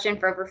construction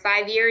for over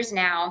 5 years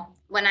now.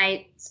 When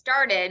I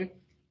started,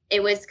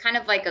 it was kind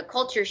of like a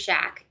culture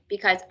shock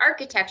because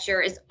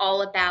architecture is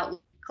all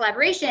about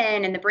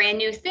collaboration and the brand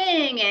new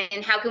thing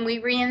and how can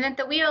we reinvent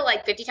the wheel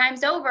like 50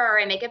 times over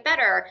and make it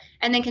better.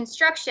 And then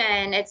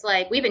construction, it's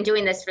like, we've been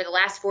doing this for the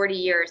last 40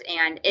 years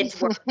and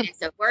it's working,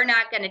 so we're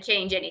not going to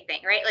change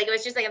anything, right? Like, it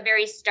was just like a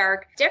very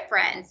stark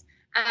difference.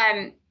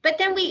 But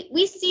then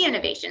we see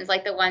innovations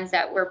like the ones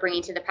that we're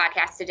bringing to the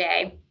podcast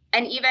today.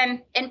 And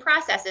even in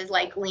processes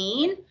like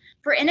lean,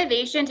 for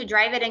innovation to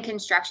drive it in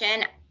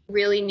construction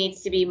really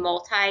needs to be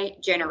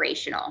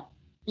multi-generational.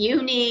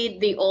 You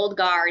need the old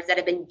guards that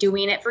have been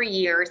doing it for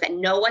years, that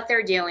know what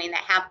they're doing,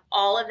 that have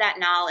all of that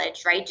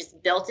knowledge, right,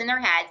 just built in their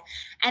heads.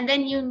 And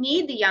then you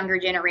need the younger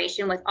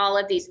generation with all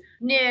of these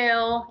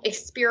new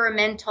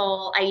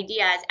experimental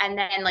ideas. And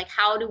then, like,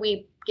 how do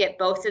we get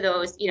both of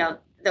those,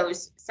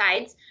 those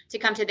sides to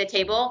come to the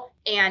table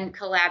and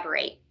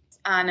collaborate?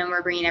 And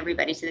we're bringing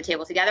everybody to the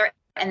table together.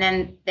 And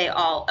then they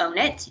all own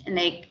it, and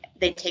they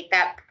take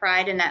that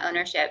pride and that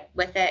ownership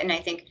with it. And I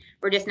think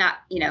we're just not,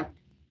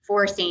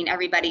 forcing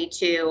everybody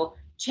to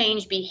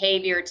change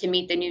behavior to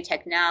meet the new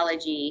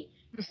technology.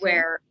 Mm-hmm.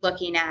 We're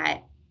looking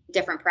at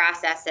different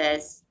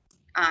processes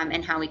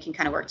and how we can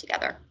kind of work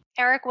together.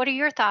 Eric, what are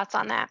your thoughts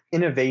on that?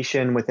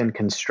 Innovation within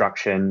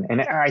construction.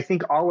 And I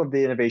think all of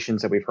the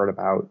innovations that we've heard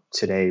about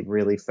today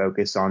really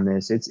focus on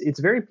this. It's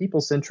very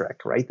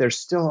people-centric, right? There's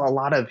still a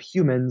lot of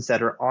humans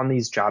that are on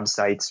these job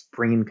sites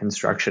bringing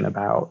construction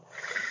about.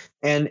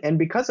 And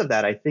because of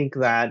that, I think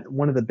that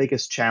one of the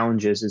biggest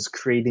challenges is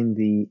creating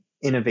the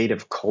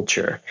innovative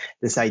culture,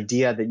 this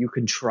idea that you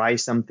can try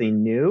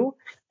something new.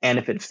 And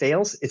if it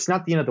fails, it's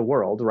not the end of the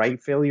world,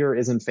 right? Failure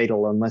isn't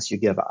fatal unless you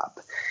give up.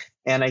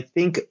 And I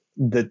think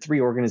the three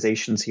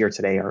organizations here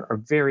today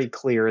are very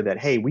clear that,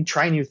 hey, we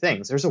try new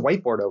things. There's a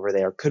whiteboard over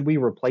there. Could we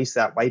replace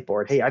that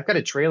whiteboard? Hey, I've got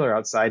a trailer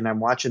outside and I'm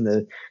watching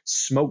the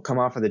smoke come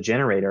off of the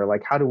generator.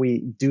 Like, how do we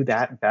do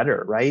that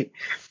better, right?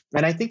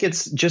 And I think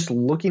it's just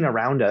looking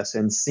around us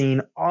and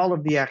seeing all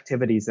of the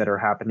activities that are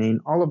happening,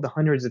 all of the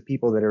hundreds of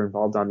people that are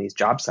involved on these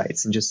job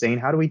sites, and just saying,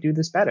 how do we do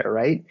this better,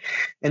 right?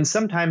 And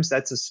sometimes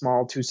that's a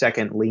small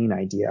 2-second lean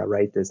idea,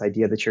 right? This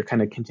idea that you're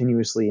kind of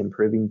continuously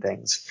improving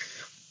things.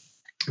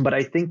 But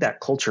I think that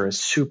culture is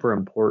super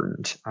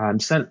important.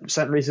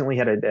 Sent recently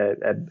had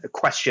a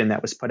question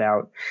that was put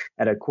out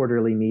at a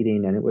quarterly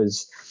meeting, and it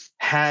was,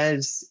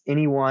 has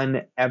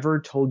anyone ever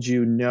told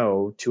you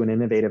no to an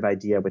innovative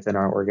idea within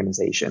our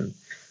organization?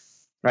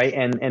 Right.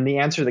 And the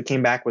answer that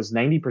came back was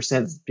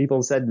 90%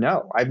 people said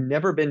no. I've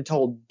never been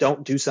told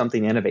don't do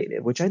something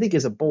innovative, which I think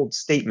is a bold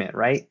statement.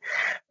 Right.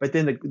 But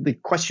then the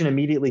question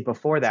immediately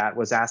before that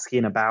was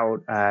asking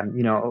about,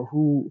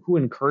 who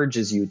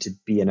encourages you to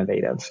be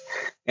innovative?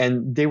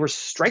 And they were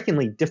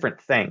strikingly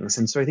different things.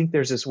 And so I think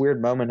there's this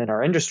weird moment in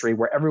our industry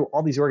where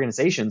all these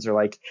organizations are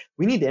like,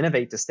 we need to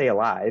innovate to stay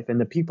alive. And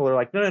the people are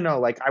like, no.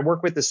 Like, I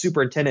work with the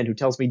superintendent who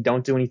tells me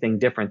don't do anything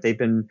different. They've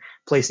been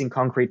placing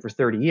concrete for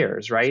 30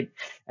 years. Right.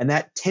 And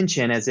that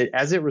tension, as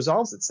it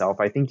resolves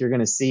itself, I think you're going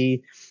to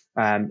see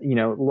a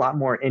lot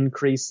more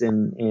increase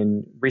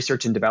in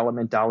research and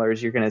development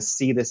dollars. You're going to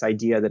see this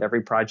idea that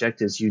every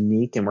project is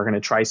unique and we're going to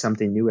try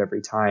something new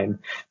every time.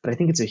 But I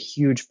think it's a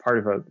huge part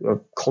of a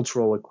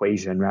cultural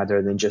equation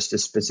rather than just a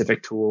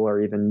specific tool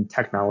or even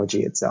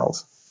technology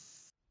itself.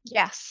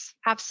 Yes,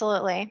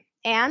 absolutely.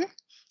 Anne,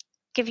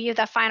 give you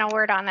the final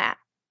word on that.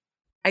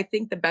 I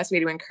think the best way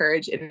to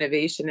encourage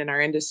innovation in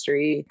our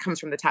industry comes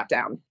from the top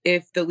down.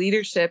 If the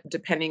leadership,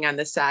 depending on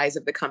the size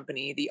of the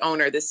company, the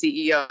owner, the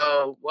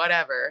CEO,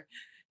 whatever,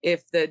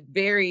 if the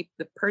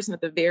person at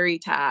the very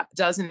top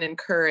doesn't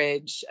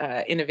encourage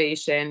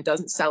innovation,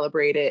 doesn't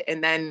celebrate it,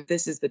 and then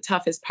this is the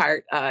toughest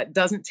part,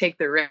 doesn't take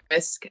the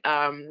risk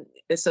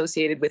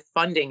associated with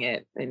funding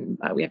it, and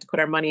we have to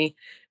put our money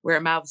where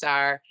mouths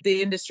are,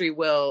 the industry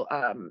will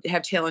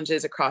have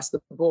challenges across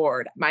the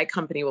board. My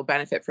company will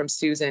benefit from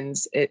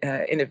Susan's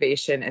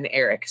innovation and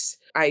Eric's.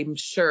 I'm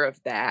sure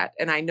of that.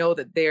 And I know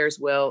that theirs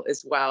will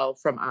as well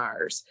from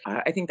ours.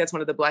 I think that's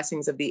one of the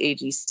blessings of the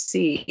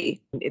AGC.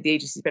 The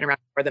AGC has been around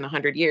more than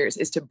 100 years,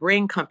 is to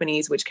bring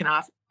companies which can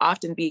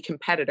often be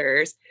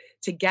competitors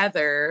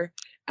together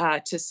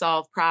to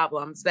solve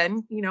problems.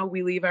 Then,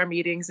 we leave our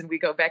meetings and we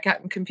go back out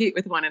and compete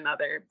with one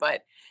another.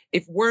 But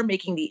if we're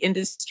making the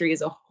industry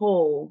as a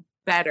whole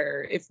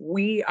better, if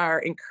we are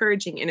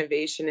encouraging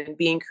innovation and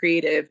being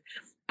creative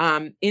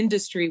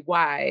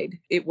industry-wide,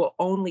 it will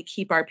only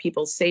keep our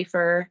people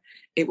safer.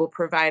 It will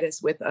provide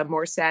us with a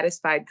more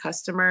satisfied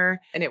customer,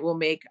 and it will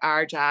make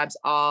our jobs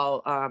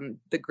all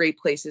the great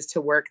places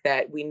to work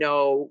that we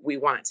know we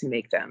want to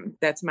make them.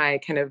 That's my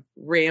kind of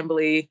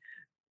rambly,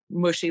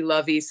 mushy,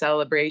 lovey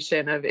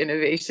celebration of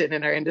innovation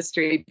in our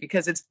industry,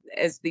 because it's,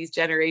 as these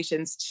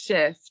generations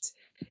shift,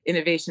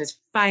 innovation is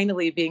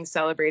finally being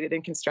celebrated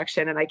in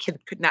construction, and I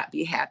could not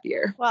be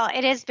happier. Well,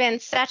 it has been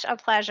such a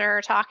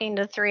pleasure talking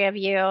to the three of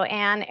you,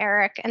 Anne,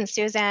 Eric, and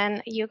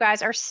Susan. You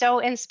guys are so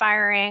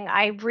inspiring.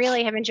 I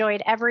really have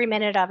enjoyed every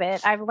minute of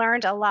it. I've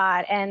learned a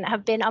lot and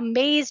have been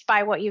amazed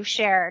by what you've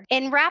shared.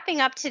 In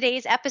wrapping up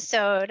today's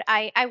episode,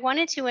 I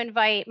wanted to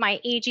invite my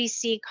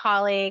AGC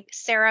colleague,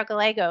 Sarah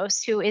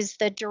Gallegos, who is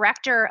the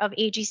director of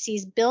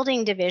AGC's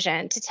building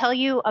division, to tell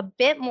you a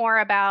bit more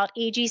about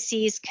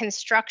AGC's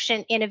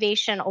Construction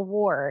Innovation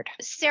Award.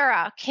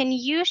 Sarah, can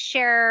you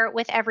share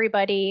with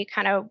everybody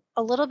kind of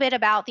a little bit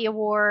about the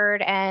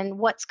award and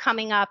what's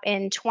coming up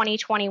in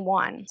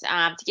 2021?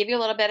 To give you a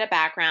little bit of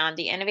background,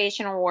 the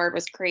Innovation Award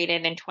was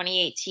created in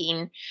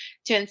 2018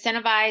 to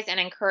incentivize and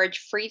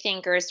encourage free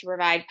thinkers to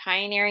provide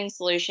pioneering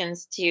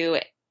solutions to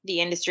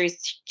the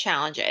industry's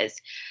challenges.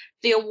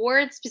 The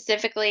award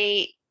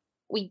specifically,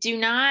 we do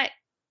not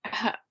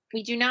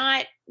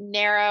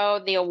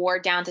narrow the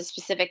award down to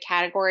specific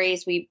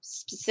categories. We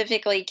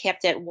specifically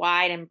kept it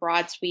wide and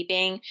broad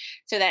sweeping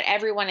so that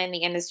everyone in the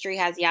industry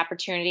has the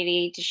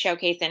opportunity to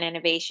showcase an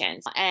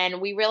innovation.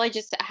 And we really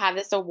just have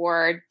this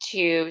award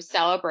to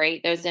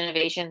celebrate those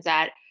innovations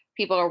that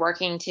people are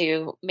working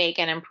to make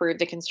and improve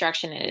the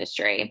construction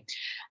industry.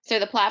 So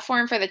the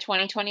platform for the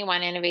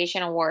 2021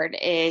 Innovation Award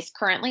is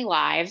currently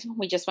live.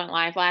 We just went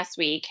live last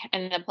week,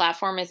 and the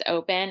platform is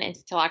open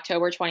until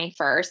October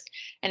 21st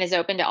and is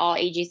open to all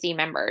AGC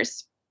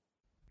members.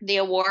 The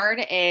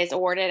award is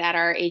awarded at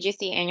our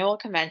AGC annual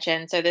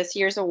convention. So this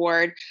year's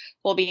award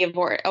will be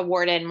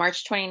awarded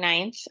March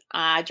 29th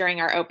during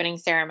our opening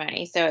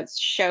ceremony. So it's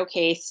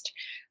showcased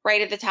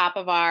right at the top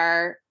of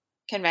our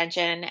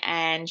convention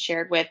and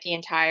shared with the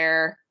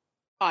entire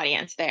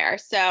audience there.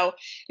 So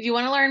if you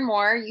want to learn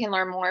more, you can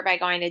learn more by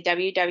going to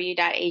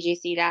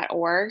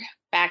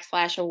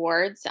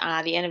www.agc.org/awards.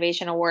 The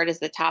Innovation Award is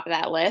the top of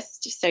that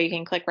list. So you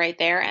can click right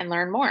there and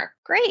learn more.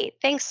 Great.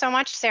 Thanks so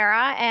much,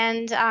 Sarah.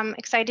 And I'm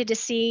excited to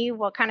see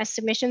what kind of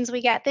submissions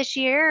we get this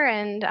year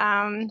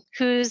and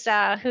who's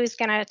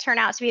going to turn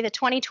out to be the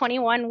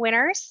 2021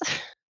 winners.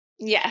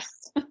 Yes.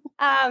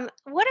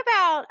 What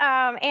about,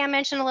 Anne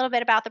mentioned a little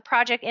bit about the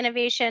Project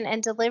Innovation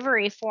and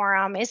Delivery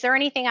Forum. Is there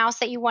anything else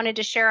that you wanted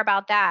to share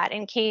about that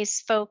in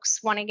case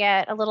folks want to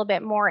get a little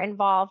bit more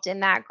involved in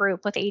that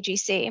group with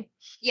AGC?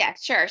 Yeah,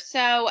 sure.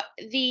 So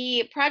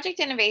the Project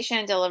Innovation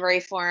and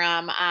Delivery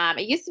Forum,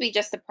 it used to be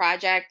just the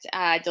Project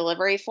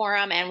Delivery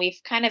Forum, and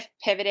we've kind of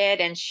pivoted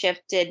and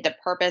shifted the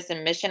purpose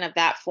and mission of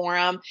that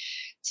forum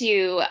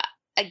to,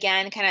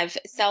 again, kind of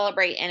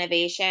celebrate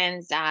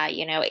innovations.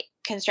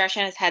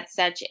 Construction has had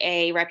such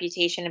a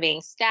reputation of being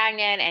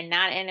stagnant and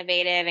not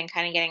innovative and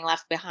kind of getting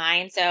left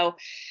behind. So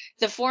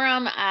the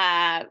forum,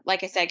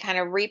 like I said, kind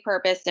of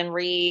repurposed and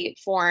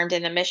reformed,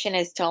 and the mission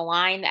is to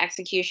align the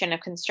execution of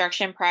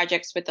construction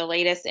projects with the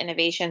latest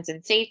innovations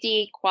in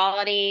safety,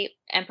 quality,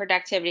 and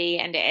productivity,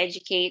 and to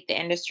educate the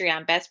industry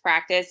on best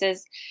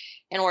practices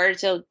in order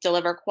to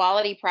deliver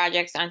quality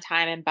projects on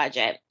time and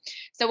budget.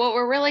 So what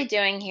we're really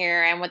doing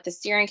here, and what the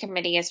steering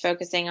committee is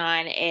focusing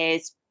on,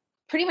 is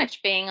pretty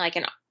much being like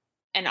an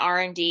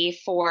R&D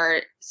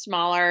for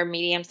smaller,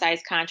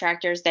 medium-sized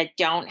contractors that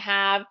don't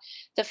have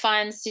the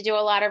funds to do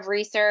a lot of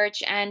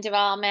research and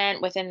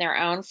development within their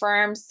own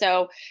firms.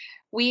 So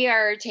we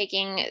are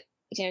taking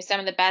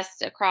some of the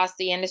best across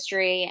the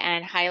industry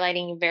and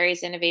highlighting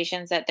various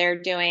innovations that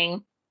they're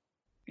doing,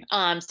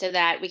 so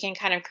that we can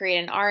kind of create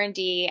an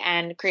R&D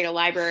and create a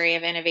library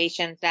of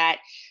innovations that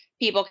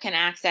people can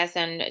access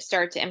and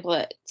start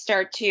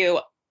to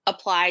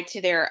apply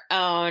to their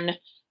own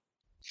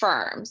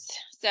firms.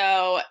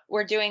 So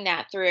we're doing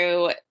that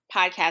through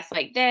podcasts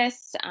like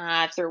this,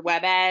 through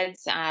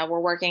WebEds. We're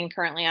working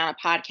currently on a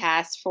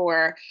podcast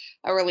for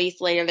a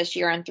release later this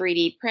year on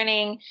 3D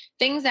printing,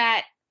 things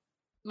that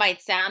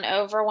might sound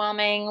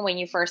overwhelming when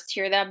you first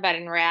hear them, but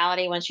in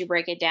reality, once you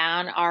break it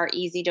down, are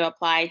easy to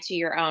apply to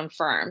your own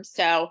firm.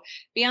 So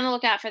be on the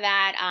lookout for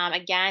that.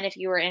 Again, if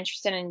you are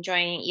interested in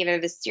joining either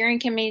the steering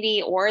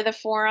committee or the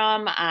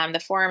forum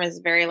is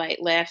very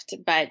light lift,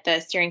 but the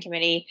steering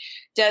committee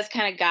does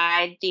kind of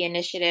guide the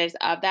initiatives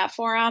of that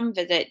forum.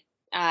 Visit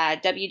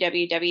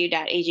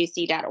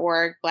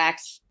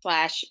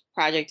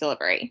www.agc.org/project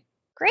delivery.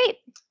 Great.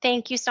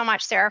 Thank you so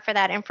much, Sarah, for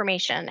that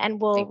information.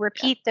 And we'll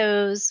repeat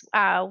those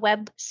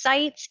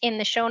websites in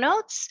the show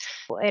notes.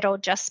 It'll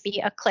just be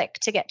a click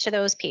to get to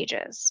those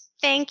pages.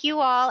 Thank you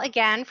all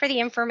again for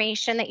the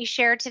information that you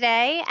shared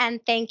today.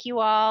 And thank you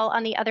all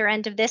on the other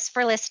end of this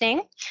for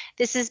listening.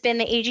 This has been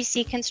the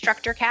AGC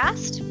Constructor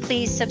Cast.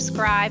 Please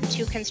subscribe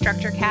to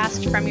Constructor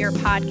Cast from your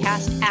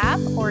podcast app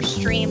or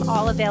stream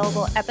all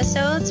available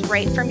episodes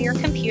right from your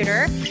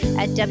computer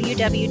at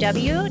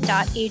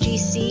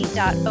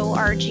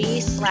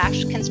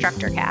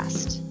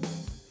www.agc.org/constructorcast.